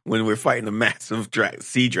top when we're fighting a massive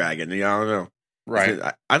sea dragon. I don't know. Right.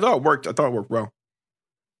 I thought it worked. I thought it worked well.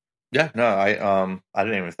 Yeah. No, I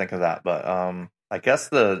didn't even think of that, but I guess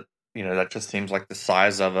that just seems like the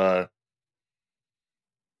size of a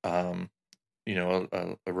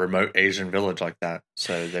remote Asian village like that.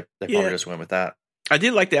 So they probably just went with that. I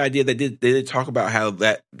did like the idea they did talk about how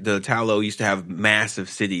that the Ta Lo used to have massive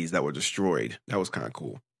cities that were destroyed. That was kind of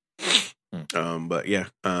cool. But yeah.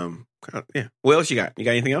 What else you got? You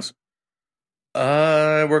got anything else?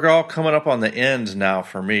 We're all coming up on the end now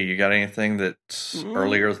for me. You got anything that's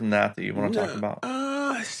earlier than that you want to talk about?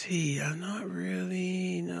 Let's see. I'm not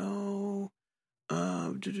really, no.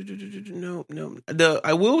 No.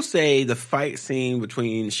 I will say the fight scene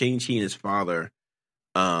between Shang-Chi and his father.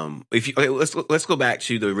 Let's go back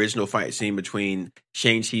to the original fight scene between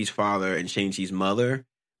Shang-Chi's father and Shang-Chi's mother.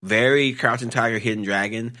 Very Crouching Tiger, Hidden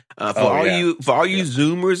Dragon. For all you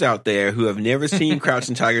Zoomers out there who have never seen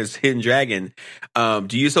Crouching Tiger's Hidden Dragon,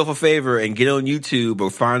 do yourself a favor and get on YouTube or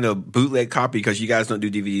find a bootleg copy because you guys don't do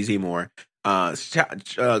DVDs anymore.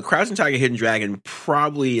 Crouching Tiger, Hidden Dragon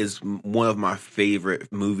probably is one of my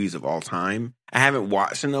favorite movies of all time. I haven't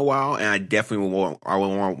watched it in a while, and I definitely will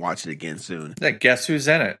want to watch it again soon. Guess who's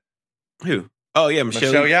in it? Who? Oh yeah,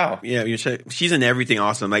 Michelle Yeoh. Yeah, she's in everything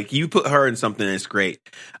awesome. Like you put her in something that's great.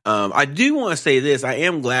 I do want to say this. I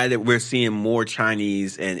am glad that we're seeing more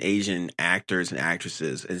Chinese and Asian actors and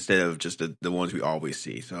actresses instead of just the ones we always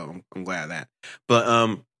see. So I'm glad of that. But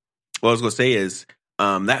what I was going to say is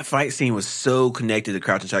that fight scene was so connected to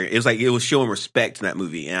Crouching Tiger. It was like it was showing respect in that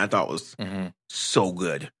movie, and I thought it was so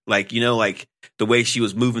good. Like like the way she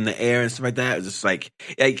was moving the air and stuff like that. It was just like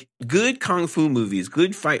good kung fu movies,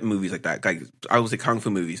 good fight movies like that. Like I would say, kung fu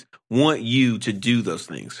movies want you to do those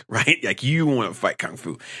things, right? Like you want to fight kung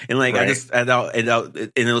fu, and like right. And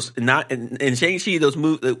it was not in Shang-Chi. Those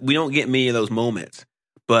moves we don't get many of those moments,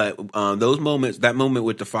 but those moments, that moment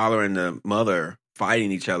with the father and the mother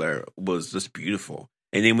fighting each other was just beautiful.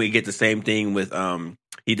 And then we get the same thing with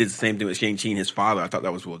he did the same thing with Shang-Chi and his father. I thought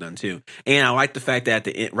that was well done too. And I like the fact that at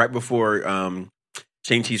the end, right before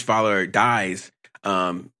Shang-Chi's father dies,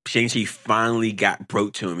 Shang-Chi finally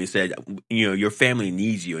broke to him. He said, your family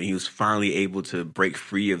needs you, and he was finally able to break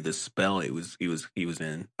free of the spell he was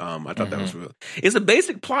in. I thought that was real. It's a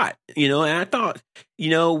basic plot, and I thought,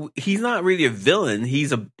 he's not really a villain.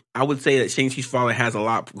 I would say that Shang-Chi's father has a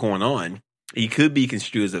lot going on. He could be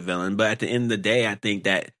construed as a villain, but at the end of the day, I think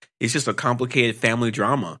that it's just a complicated family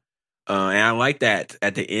drama. And I like that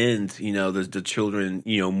at the end, the children,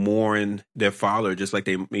 mourn their father just like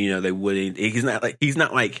they wouldn't. He's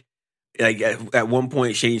not like at one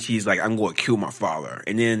point, Shang-Chi's like, I'm going to kill my father.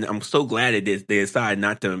 And then I'm so glad they decide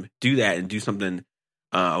not to do that and do something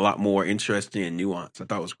a lot more interesting and nuanced. I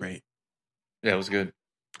thought it was great. Yeah, it was good.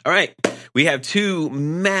 All right. We have two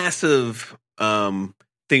massive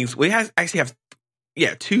things. We actually have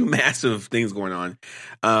two massive things going on.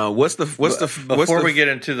 Before we get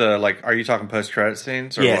into the are you talking post credit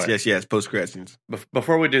scenes? Or yes, post credit scenes.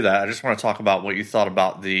 Before we do that, I just want to talk about what you thought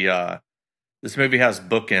about the. This movie has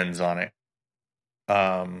bookends on it.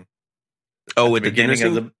 With the dinner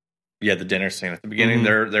scene. The dinner scene at the beginning.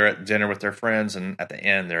 They're at dinner with their friends, and at the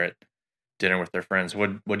end they're at dinner with their friends.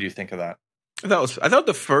 What do you think of that? I thought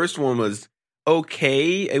the first one was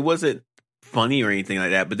okay. It wasn't funny or anything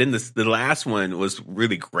like that, but then the last one was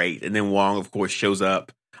really great, and then Wong of course shows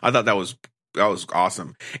up. I thought that was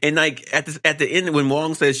awesome. And like at the end when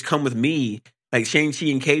Wong says come with me, like Shang-Chi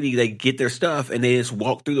and Katie, they get their stuff and they just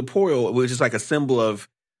walk through the portal, which is like a symbol of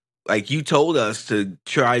like you told us to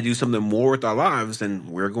try to do something more with our lives, and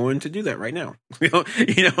we're going to do that right now.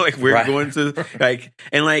 Like we're right. Going to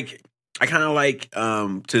and I kind of like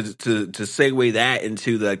to segue that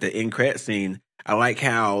into the end credit scene. I like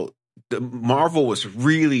how Marvel was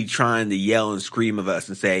really trying to yell and scream of us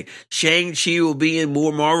and say Shang-Chi will be in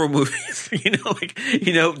more Marvel movies.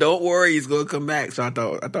 Don't worry, he's going to come back. So I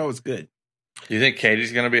thought it was good. Do you think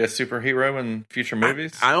Katie's going to be a superhero in future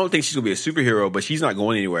movies? I don't think she's going to be a superhero, but she's not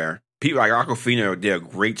going anywhere. People like Awkwafina did a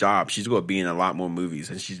great job. She's going to be in a lot more movies,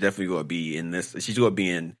 and she's definitely going to be in this. She's going to be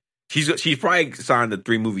in. She's probably signed a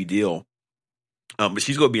 3-movie deal. But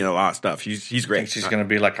she's going to be in a lot of stuff. She's great. Think she's going to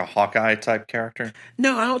be like a Hawkeye type character?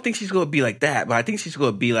 No, I don't think she's going to be like that. But I think she's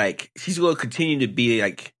going to be she's going to continue to be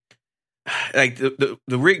like the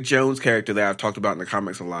Rick Jones character that I've talked about in the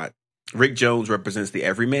comics a lot. Rick Jones represents the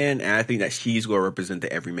everyman, and I think that she's going to represent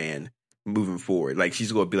the everyman moving forward. Like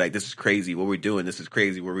she's going to be like, this is crazy what we're doing. This is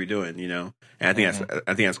crazy what we're doing. And I think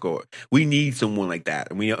that's cool. We need someone like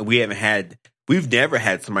that. And we've never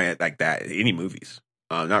had somebody like that in any movies.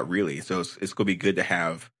 Not really. So it's going to be good to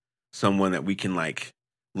have someone that we can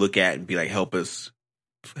look at and be like, help us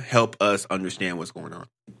understand what's going on.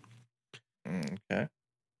 Okay.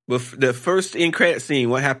 But the first end credit scene,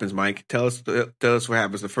 what happens, Mike? Tell us what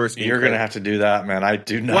happens. The first. You're going to have to do that, man. I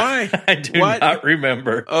do not. Why? I do not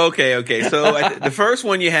remember. Okay. So the first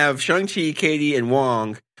one, you have Shang-Chi, Katie, and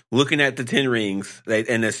Wong looking at the 10 rings,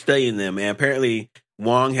 and they're studying them, and apparently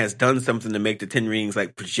Wong has done something to make the 10 rings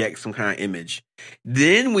project some kind of image.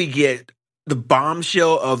 Then we get the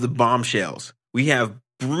bombshell of the bombshells. We have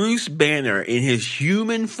Bruce Banner in his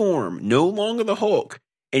human form, no longer the Hulk,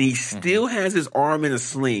 and he still has his arm in a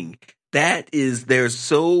sling, there's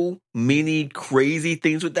so many crazy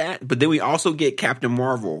things with that. But then we also get Captain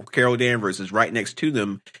Marvel, Carol Danvers is right next to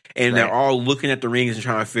them, and they're all looking at the rings and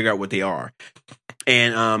trying to figure out what they are.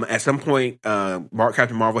 And at some point,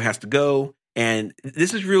 Captain Marvel has to go. And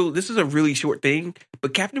this is a really short thing,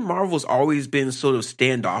 but Captain Marvel's always been sort of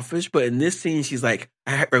standoffish. But in this scene, she's like,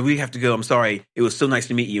 we have to go. I'm sorry. It was so nice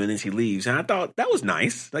to meet you. And then she leaves. And I thought that was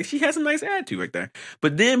nice. Like, she has a nice attitude right there.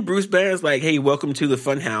 But then Bruce Banner's like, hey, welcome to the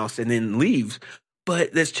funhouse, and then leaves.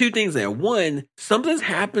 But there's two things there. One, something's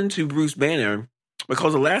happened to Bruce Banner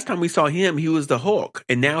because the last time we saw him, he was the Hulk,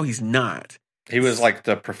 and now he's not. He was like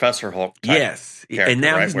the Professor Hulk type character, and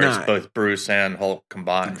now right? he's Where not. It's both Bruce and Hulk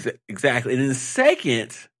combined. Exactly. And then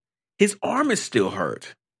second, his arm is still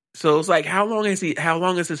hurt. So it's like, how long has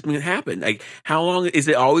this been happening? Like, how long is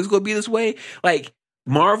it always going to be this way? Like,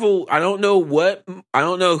 Marvel, I don't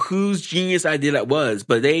know whose genius idea that was,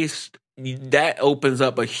 but that opens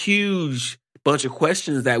up a huge bunch of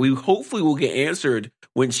questions that we hopefully will get answered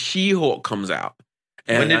when She-Hulk comes out.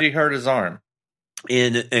 And when did he hurt his arm?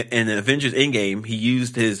 In Avengers Endgame, he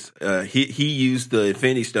used he used the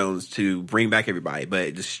Infinity Stones to bring back everybody, but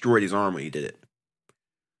it destroyed his arm when he did it.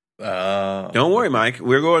 Don't worry, Mike.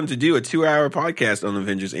 We're going to do a 2-hour podcast on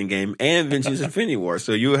Avengers Endgame and Avengers Infinity War,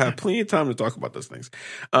 so you'll have plenty of time to talk about those things.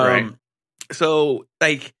 Right. So,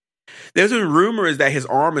 like, there's been rumors that his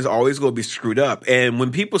arm is always going to be screwed up. And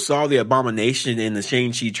when people saw the Abomination in the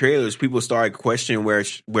Shang-Chi trailers, people started questioning where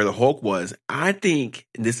the Hulk was. I think,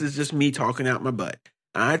 this is just me talking out my butt,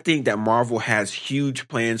 I think that Marvel has huge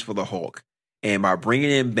plans for the Hulk. And by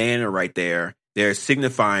bringing in Banner right there, they're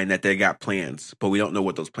signifying that they got plans, but we don't know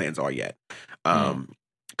what those plans are yet.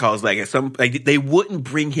 Cause they wouldn't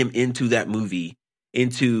bring him into that movie,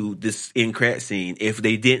 into this end credit scene, if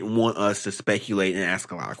they didn't want us to speculate and ask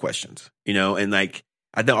a lot of questions, and like,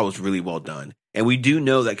 I thought it was really well done. And we do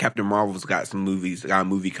know that Captain Marvel's got a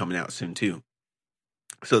movie coming out soon too.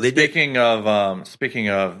 So speaking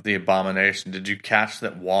of the Abomination, did you catch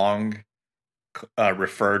that Wong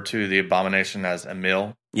referred to the Abomination as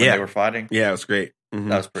Emil when they were fighting? Yeah, it was great. Mm-hmm.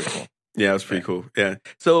 That was pretty cool. Yeah, it was pretty cool. Yeah.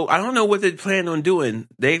 So I don't know what they plan on doing.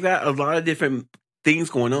 They've got a lot of different things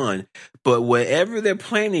going on, but whatever they're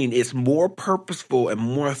planning, it's more purposeful and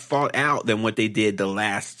more thought out than what they did the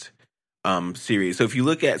last series. So if you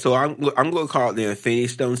look at, I'm going to call it the Infinity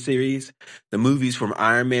Stone series. The movies from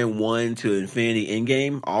Iron Man 1 to Infinity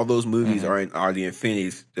Endgame, all those movies are the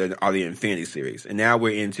Infinity series. And now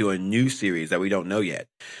we're into a new series that we don't know yet.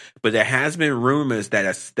 But there has been rumors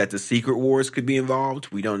that the Secret Wars could be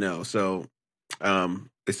involved. We don't know. So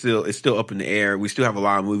it's still up in the air. We still have a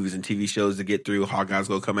lot of movies and TV shows to get through. Hawkeye's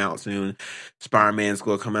going to come out soon. Spider-Man's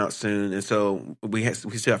going to come out soon, and so we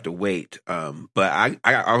still have to wait. But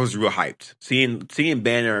I was real hyped seeing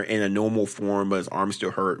Banner in a normal form, but his arm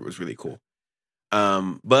still hurt, was really cool.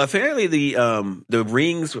 But apparently the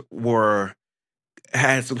rings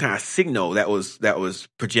had some kind of signal that was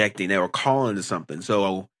projecting. They were calling to something.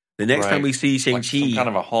 So the next time we see Shang-Chi... Like some kind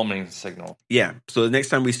of a homing signal. Yeah. So the next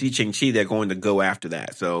time we see Shang-Chi, they're going to go after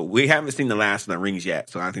that. So we haven't seen the last of the rings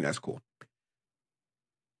yet. So I think that's cool.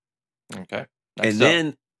 Okay.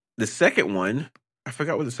 Then the second one... I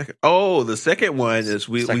forgot what the second... Oh, the second one is...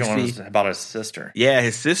 The second one was about his sister. Yeah,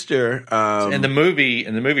 his sister... in the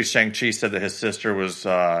movie, Shang-Chi said that his sister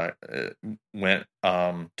went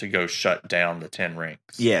to go shut down the 10 rings.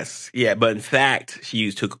 Yes. Yeah, but in fact,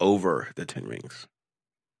 she took over the 10 rings.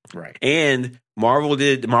 Right. And Marvel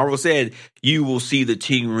said, you will see the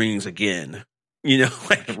 10 rings again.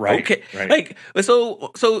 Right. Okay. Right. Like,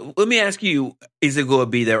 so let me ask you, is it going to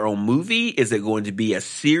be their own movie? Is it going to be a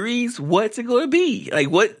series? What's it going to be? Like,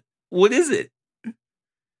 what is it?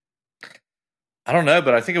 I don't know,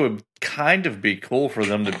 but I think it would kind of be cool for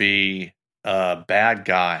them to be a bad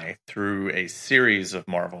guy through a series of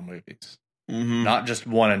Marvel movies. Mm-hmm. Not just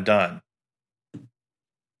one and done.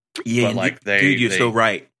 Yeah, but like you're so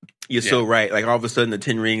right. You're so right. Like, all of a sudden, the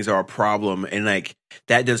 10 rings are a problem, and like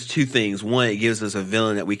that does two things. One, it gives us a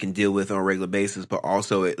villain that we can deal with on a regular basis, but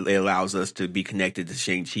also it allows us to be connected to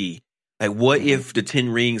Shang-Chi. Like, what if the 10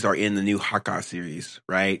 rings are in the new Hawkeye series?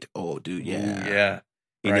 Right? Oh, dude, yeah, yeah.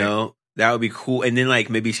 You know, that would be cool. And then like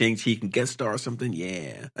maybe Shang-Chi can guest star or something.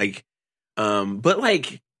 Yeah, like, but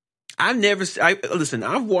like. I've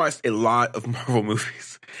watched a lot of Marvel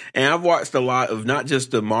movies, and I've watched a lot of not just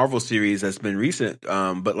the Marvel series that's been recent,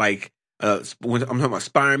 but like when I'm talking about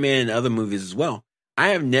Spider-Man and other movies as well. I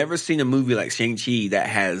have never seen a movie like Shang-Chi that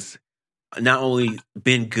has not only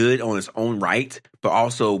been good on its own right, but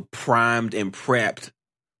also primed and prepped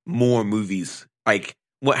more movies. Like,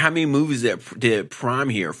 how many movies did Prime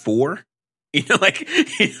here? 4? Like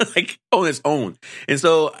on its own. And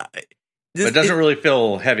so it doesn't really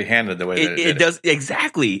feel heavy-handed the way that it does.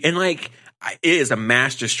 Exactly. And like, it is a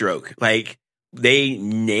masterstroke. Like, they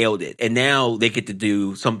nailed it. And now they get to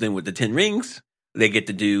do something with the 10 Rings. They get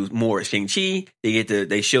to do more Shang-Chi.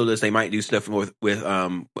 They showed us they might do stuff with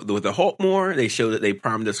the Hulk more. They showed that they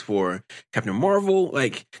primed us for Captain Marvel.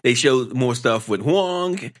 Like, they showed more stuff with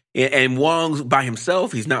Wong. And Wong's by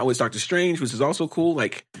himself. He's not with Doctor Strange, which is also cool.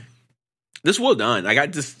 Like, this well done. Like,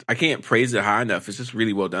 I can't praise it high enough. It's just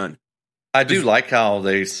really well done. I do like how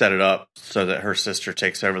they set it up so that her sister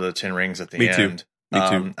takes over the 10 Rings at the end. Me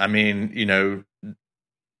too. I mean, you know,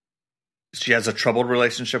 she has a troubled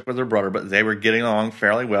relationship with her brother, but they were getting along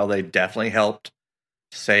fairly well. They definitely helped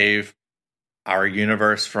save our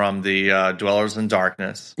universe from the Dwellers in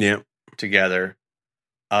Darkness together.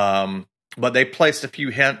 But they placed a few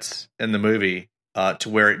hints in the movie to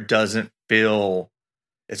where it doesn't feel...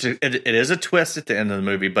 It is a twist at the end of the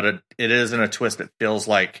movie, but it isn't a twist that feels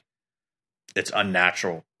like it's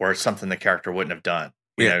unnatural or it's something the character wouldn't have done.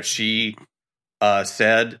 You know, she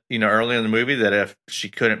said, you know, early in the movie that if she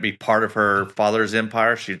couldn't be part of her father's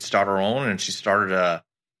empire, she'd start her own, and she started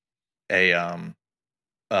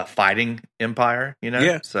a fighting empire. You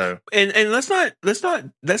know, So and let's not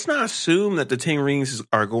assume that the 10 Rings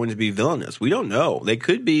are going to be villainous. We don't know. They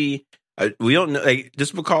could be. We don't know. Like,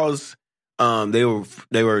 just because.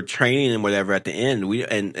 They were training and whatever at the end.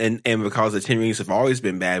 And because the 10 Rings have always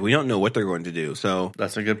been bad, we don't know what they're going to do. So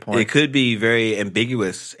that's a good point. It could be very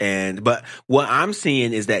ambiguous. But what I'm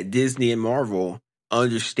seeing is that Disney and Marvel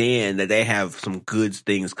understand that they have some good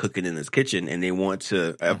things cooking in this kitchen, and they want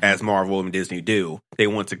to, as Marvel and Disney do, they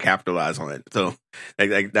want to capitalize on it. So,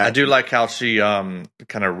 like that. I do like how she kind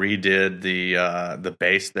of redid the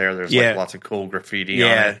base there. There's like lots of cool graffiti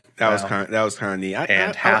on it. That was kind of neat.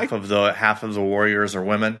 Half of the warriors are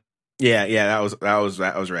women. Yeah, that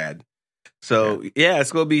was rad. So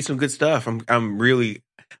it's gonna be some good stuff. I'm really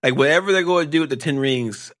like, whatever they're going to do with the 10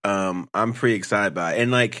 Rings. I'm pretty excited by it.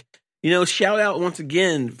 And like, you know, shout out once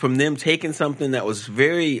again from them taking something that was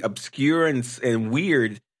very obscure and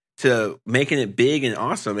weird to making it big and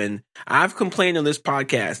awesome. And I've complained on this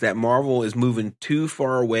podcast that Marvel is moving too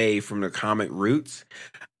far away from their comic roots.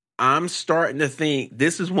 I'm starting to think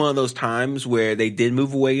this is one of those times where they did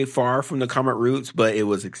move away far from the comic roots, but it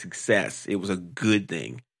was a success. It was a good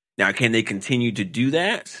thing. Now, can they continue to do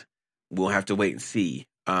that? We'll have to wait and see.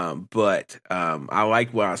 But I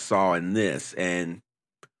like what I saw in this, and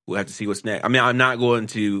we'll have to see what's next. I mean, I'm not going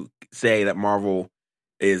to say that Marvel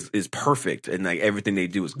is perfect and like everything they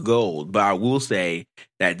do is gold, but I will say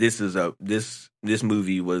that this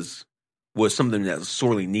movie was something that was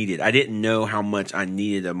sorely needed. I didn't know how much I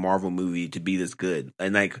needed a Marvel movie to be this good.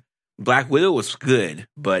 And like, Black Widow was good,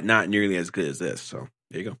 but not nearly as good as this. So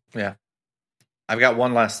there you go. Yeah. I've got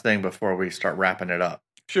one last thing before we start wrapping it up.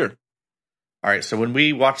 Sure. All right. So when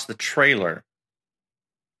we watched the trailer,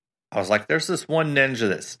 I was like, there's this one ninja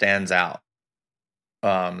that stands out.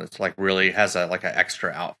 It's like really has an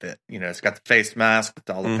extra outfit. You know, it's got the face mask with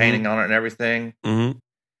all the painting on it and everything. Mm-hmm.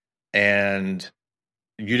 And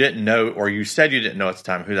you didn't know, or you said you didn't know at the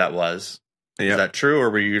time who that was. Is that true, or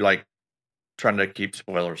were you like trying to keep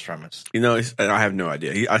spoilers from us? You know, I have no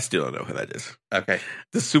idea. I still don't know who that is. Okay.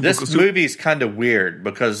 This movie's kind of weird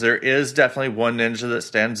because there is definitely one ninja that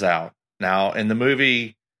stands out. Now, in the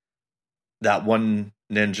movie, that one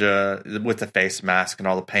ninja with the face mask and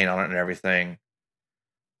all the paint on it and everything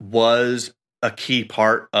was a key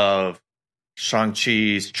part of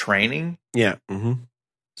Shang-Chi's training. Yeah. Mm-hmm.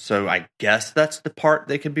 So I guess that's the part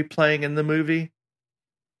they could be playing in the movie.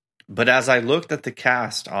 But as I looked at the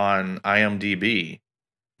cast on IMDb,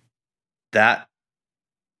 that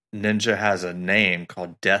ninja has a name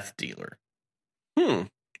called Death Dealer.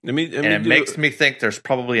 It makes me think there's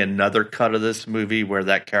probably another cut of this movie where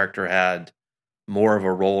that character had more of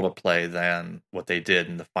a role to play than what they did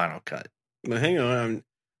in the final cut. But hang on,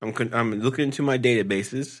 I'm looking into my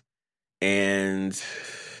databases, and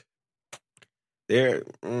there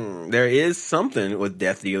is something with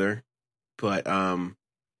Death Dealer, but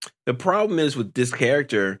the problem is with this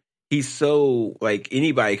character, he's so like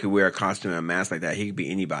anybody could wear a costume and a mask like that. He could be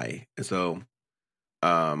anybody, and so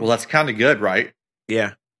well, that's kind of good, right?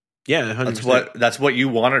 Yeah, 100%. That's what you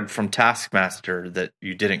wanted from Taskmaster that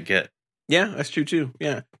you didn't get. Yeah, that's true too.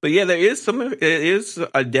 Yeah, but yeah, there is it is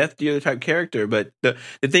a Death Dealer type character, but the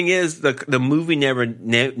thing is, the movie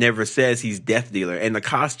never says he's Death Dealer, and the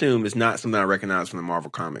costume is not something I recognize from the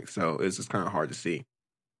Marvel comics, so it's just kind of hard to see.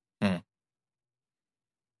 All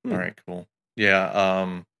right, cool.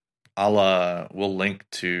 Yeah, we'll link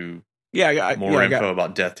to more info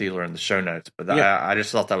about Death Dealer in the show notes, but I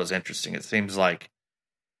just thought that was interesting. It seems like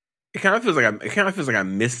It kind of feels like I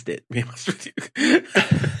missed it. To be honest with you,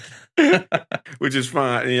 which is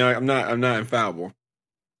fine. You know, I'm not infallible.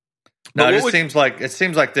 No, it just seems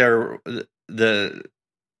like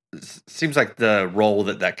the role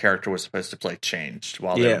that character was supposed to play changed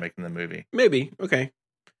while they were making the movie. Maybe okay.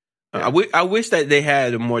 Yeah. I wish that they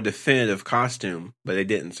had a more definitive costume, but they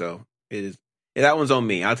didn't. So it is. Yeah, that one's on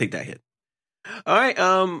me. I'll take that hit. All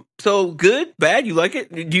right. So good, bad. You like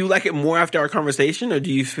it? Do you like it more after our conversation, or do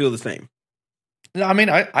you feel the same? No, I mean,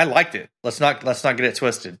 I liked it. Let's not get it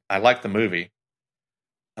twisted. I liked the movie.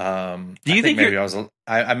 Do you think maybe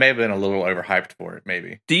I may have been a little overhyped for it?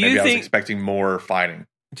 Maybe. I was expecting more fighting.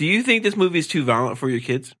 Do you think this movie is too violent for your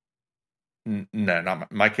kids? No, not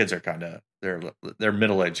my kids are kind of they're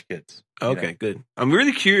middle-aged kids. Okay, good. I'm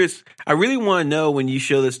really curious. I really want to know when you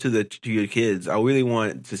show this to your kids. I really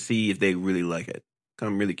want to see if they really like it.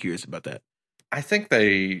 I'm really curious about that. I think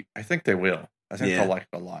they will. I think they'll like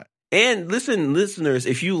it a lot. And listen, listeners,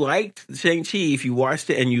 if you liked Shang-Chi, if you watched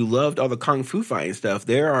it and you loved all the Kung Fu fighting stuff,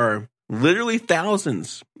 there are literally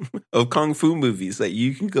thousands of Kung Fu movies that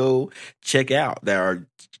you can go check out that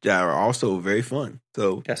are also very fun.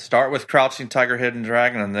 So start with Crouching Tiger, Hidden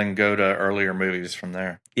Dragon, and then go to earlier movies from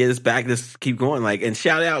there. Yeah, just keep going. And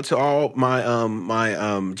shout out to all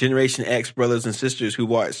my Generation X brothers and sisters who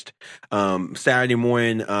watched Saturday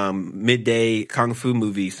morning midday Kung Fu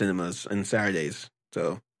movie cinemas on Saturdays.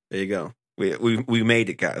 So there you go. We made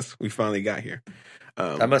it, guys. We finally got here.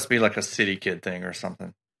 That must be like a city kid thing or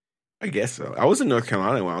something. I guess so. I was in North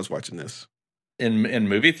Carolina when I was watching this. In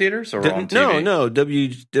movie theaters or on TV? No.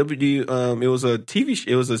 It was a TV.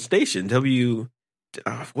 It was a station.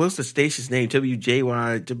 What's the station's name?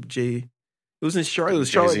 WJY. It was in Charlotte. It was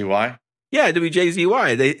Charlotte. WJZY? Yeah,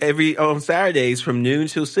 WJZY. They on Saturdays from noon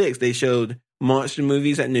till 6. They showed monster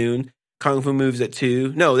movies at noon, Kung Fu movies at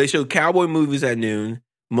 2. No, they showed cowboy movies at noon,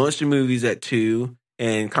 monster movies at 2,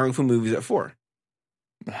 and Kung Fu movies at 4.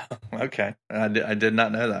 Okay, I did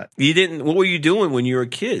not know that. You didn't. What were you doing when you were a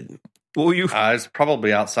kid? What were you? I was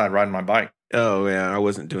probably outside riding my bike. Oh yeah, I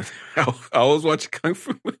wasn't doing that. I was watching Kung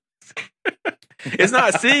Fu movies. It's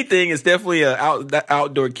not a city thing. It's definitely a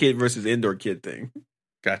outdoor kid versus indoor kid thing.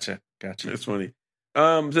 Gotcha. That's funny.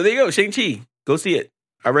 So there you go, Shang-Chi. Go see it.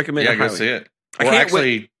 I recommend it. Yeah, go see it. Well,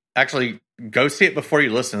 actually, go see it before you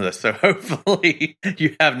listen to this. So hopefully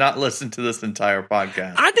you have not listened to this entire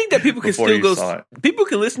podcast. I think that people can still go. People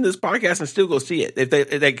can listen to this podcast and still go see it if they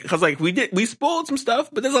because we spoiled some stuff,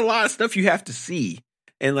 but there's a lot of stuff you have to see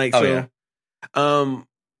and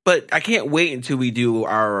but I can't wait until we do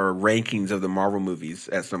our rankings of the Marvel movies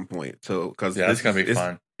at some point. So because it's gonna be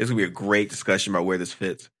fun. It's gonna be a great discussion about where this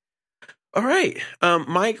fits. All right,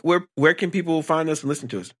 Mike, where can people find us and listen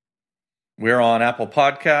to us? We're on Apple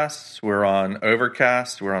Podcasts, we're on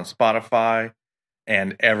Overcast, we're on Spotify,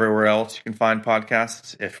 and everywhere else you can find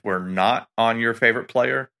podcasts. If we're not on your favorite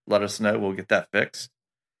player, let us know. We'll get that fixed.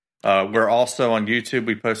 We're also on YouTube.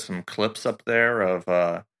 We post some clips up there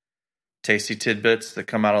of tasty tidbits that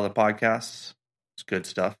come out of the podcasts. It's good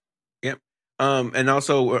stuff. Yep. And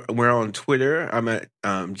also, we're on Twitter. I'm at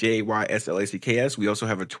JYSLACKS. We also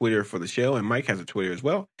have a Twitter for the show, and Mike has a Twitter as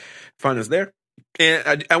well. Find us there.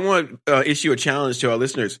 And I want to issue a challenge to our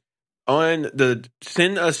listeners send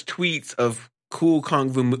us tweets of cool Kung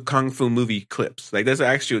Fu movie clips. Like there's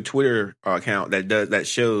actually a Twitter account that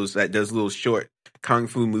does little short Kung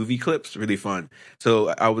Fu movie clips. Really fun. So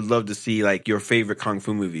I would love to see like your favorite Kung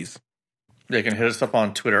Fu movies. They can hit us up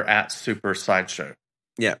on Twitter at Super Sideshow.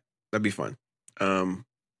 Yeah, that'd be fun. I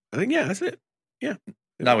think that's it. Yeah.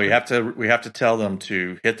 No, we have to tell them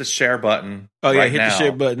to hit the share button. Oh yeah, hit the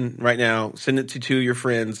share button right now. Send it to 2 of your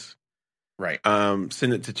friends. Right.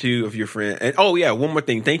 Send it to 2 of your friends. And oh yeah, one more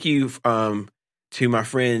thing. Thank you to my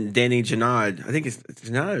friend Danny Janad. I think it's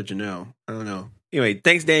Janad or Janelle. I don't know. Anyway,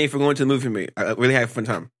 thanks Danny for going to the movie with me. I really had a fun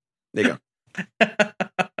time. There you go.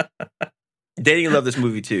 Danny loved this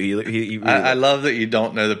movie too. He really I love that you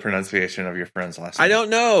don't know the pronunciation of your friend's last name. I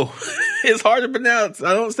don't know. It's hard to pronounce.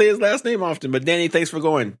 I don't say his last name often. But Danny, thanks for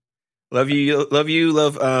going. Love you. Love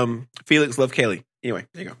Felix. Love Kaylee. Anyway,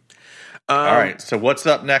 there you go. All right. So what's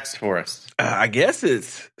up next for us? I guess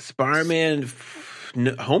it's Spider-Man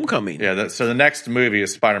Homecoming. Yeah. So the next movie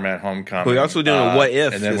is Spider-Man Homecoming. We're also doing What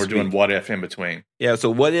If, and then we're doing What If in between. Yeah.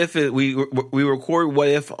 So What If we record What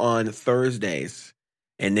If on Thursdays.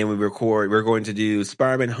 And then we're going to do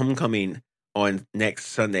Spider-Man Homecoming on next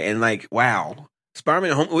Sunday. And wow,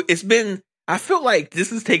 Spider-Man I feel like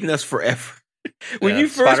this has taken us forever.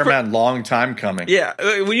 Spider-Man long time coming. Yeah.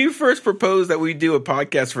 When you first proposed that we do a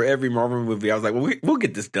podcast for every Marvel movie, I was like, well, we'll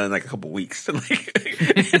get this done in like a couple weeks. And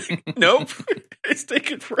nope, it's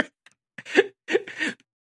taken forever.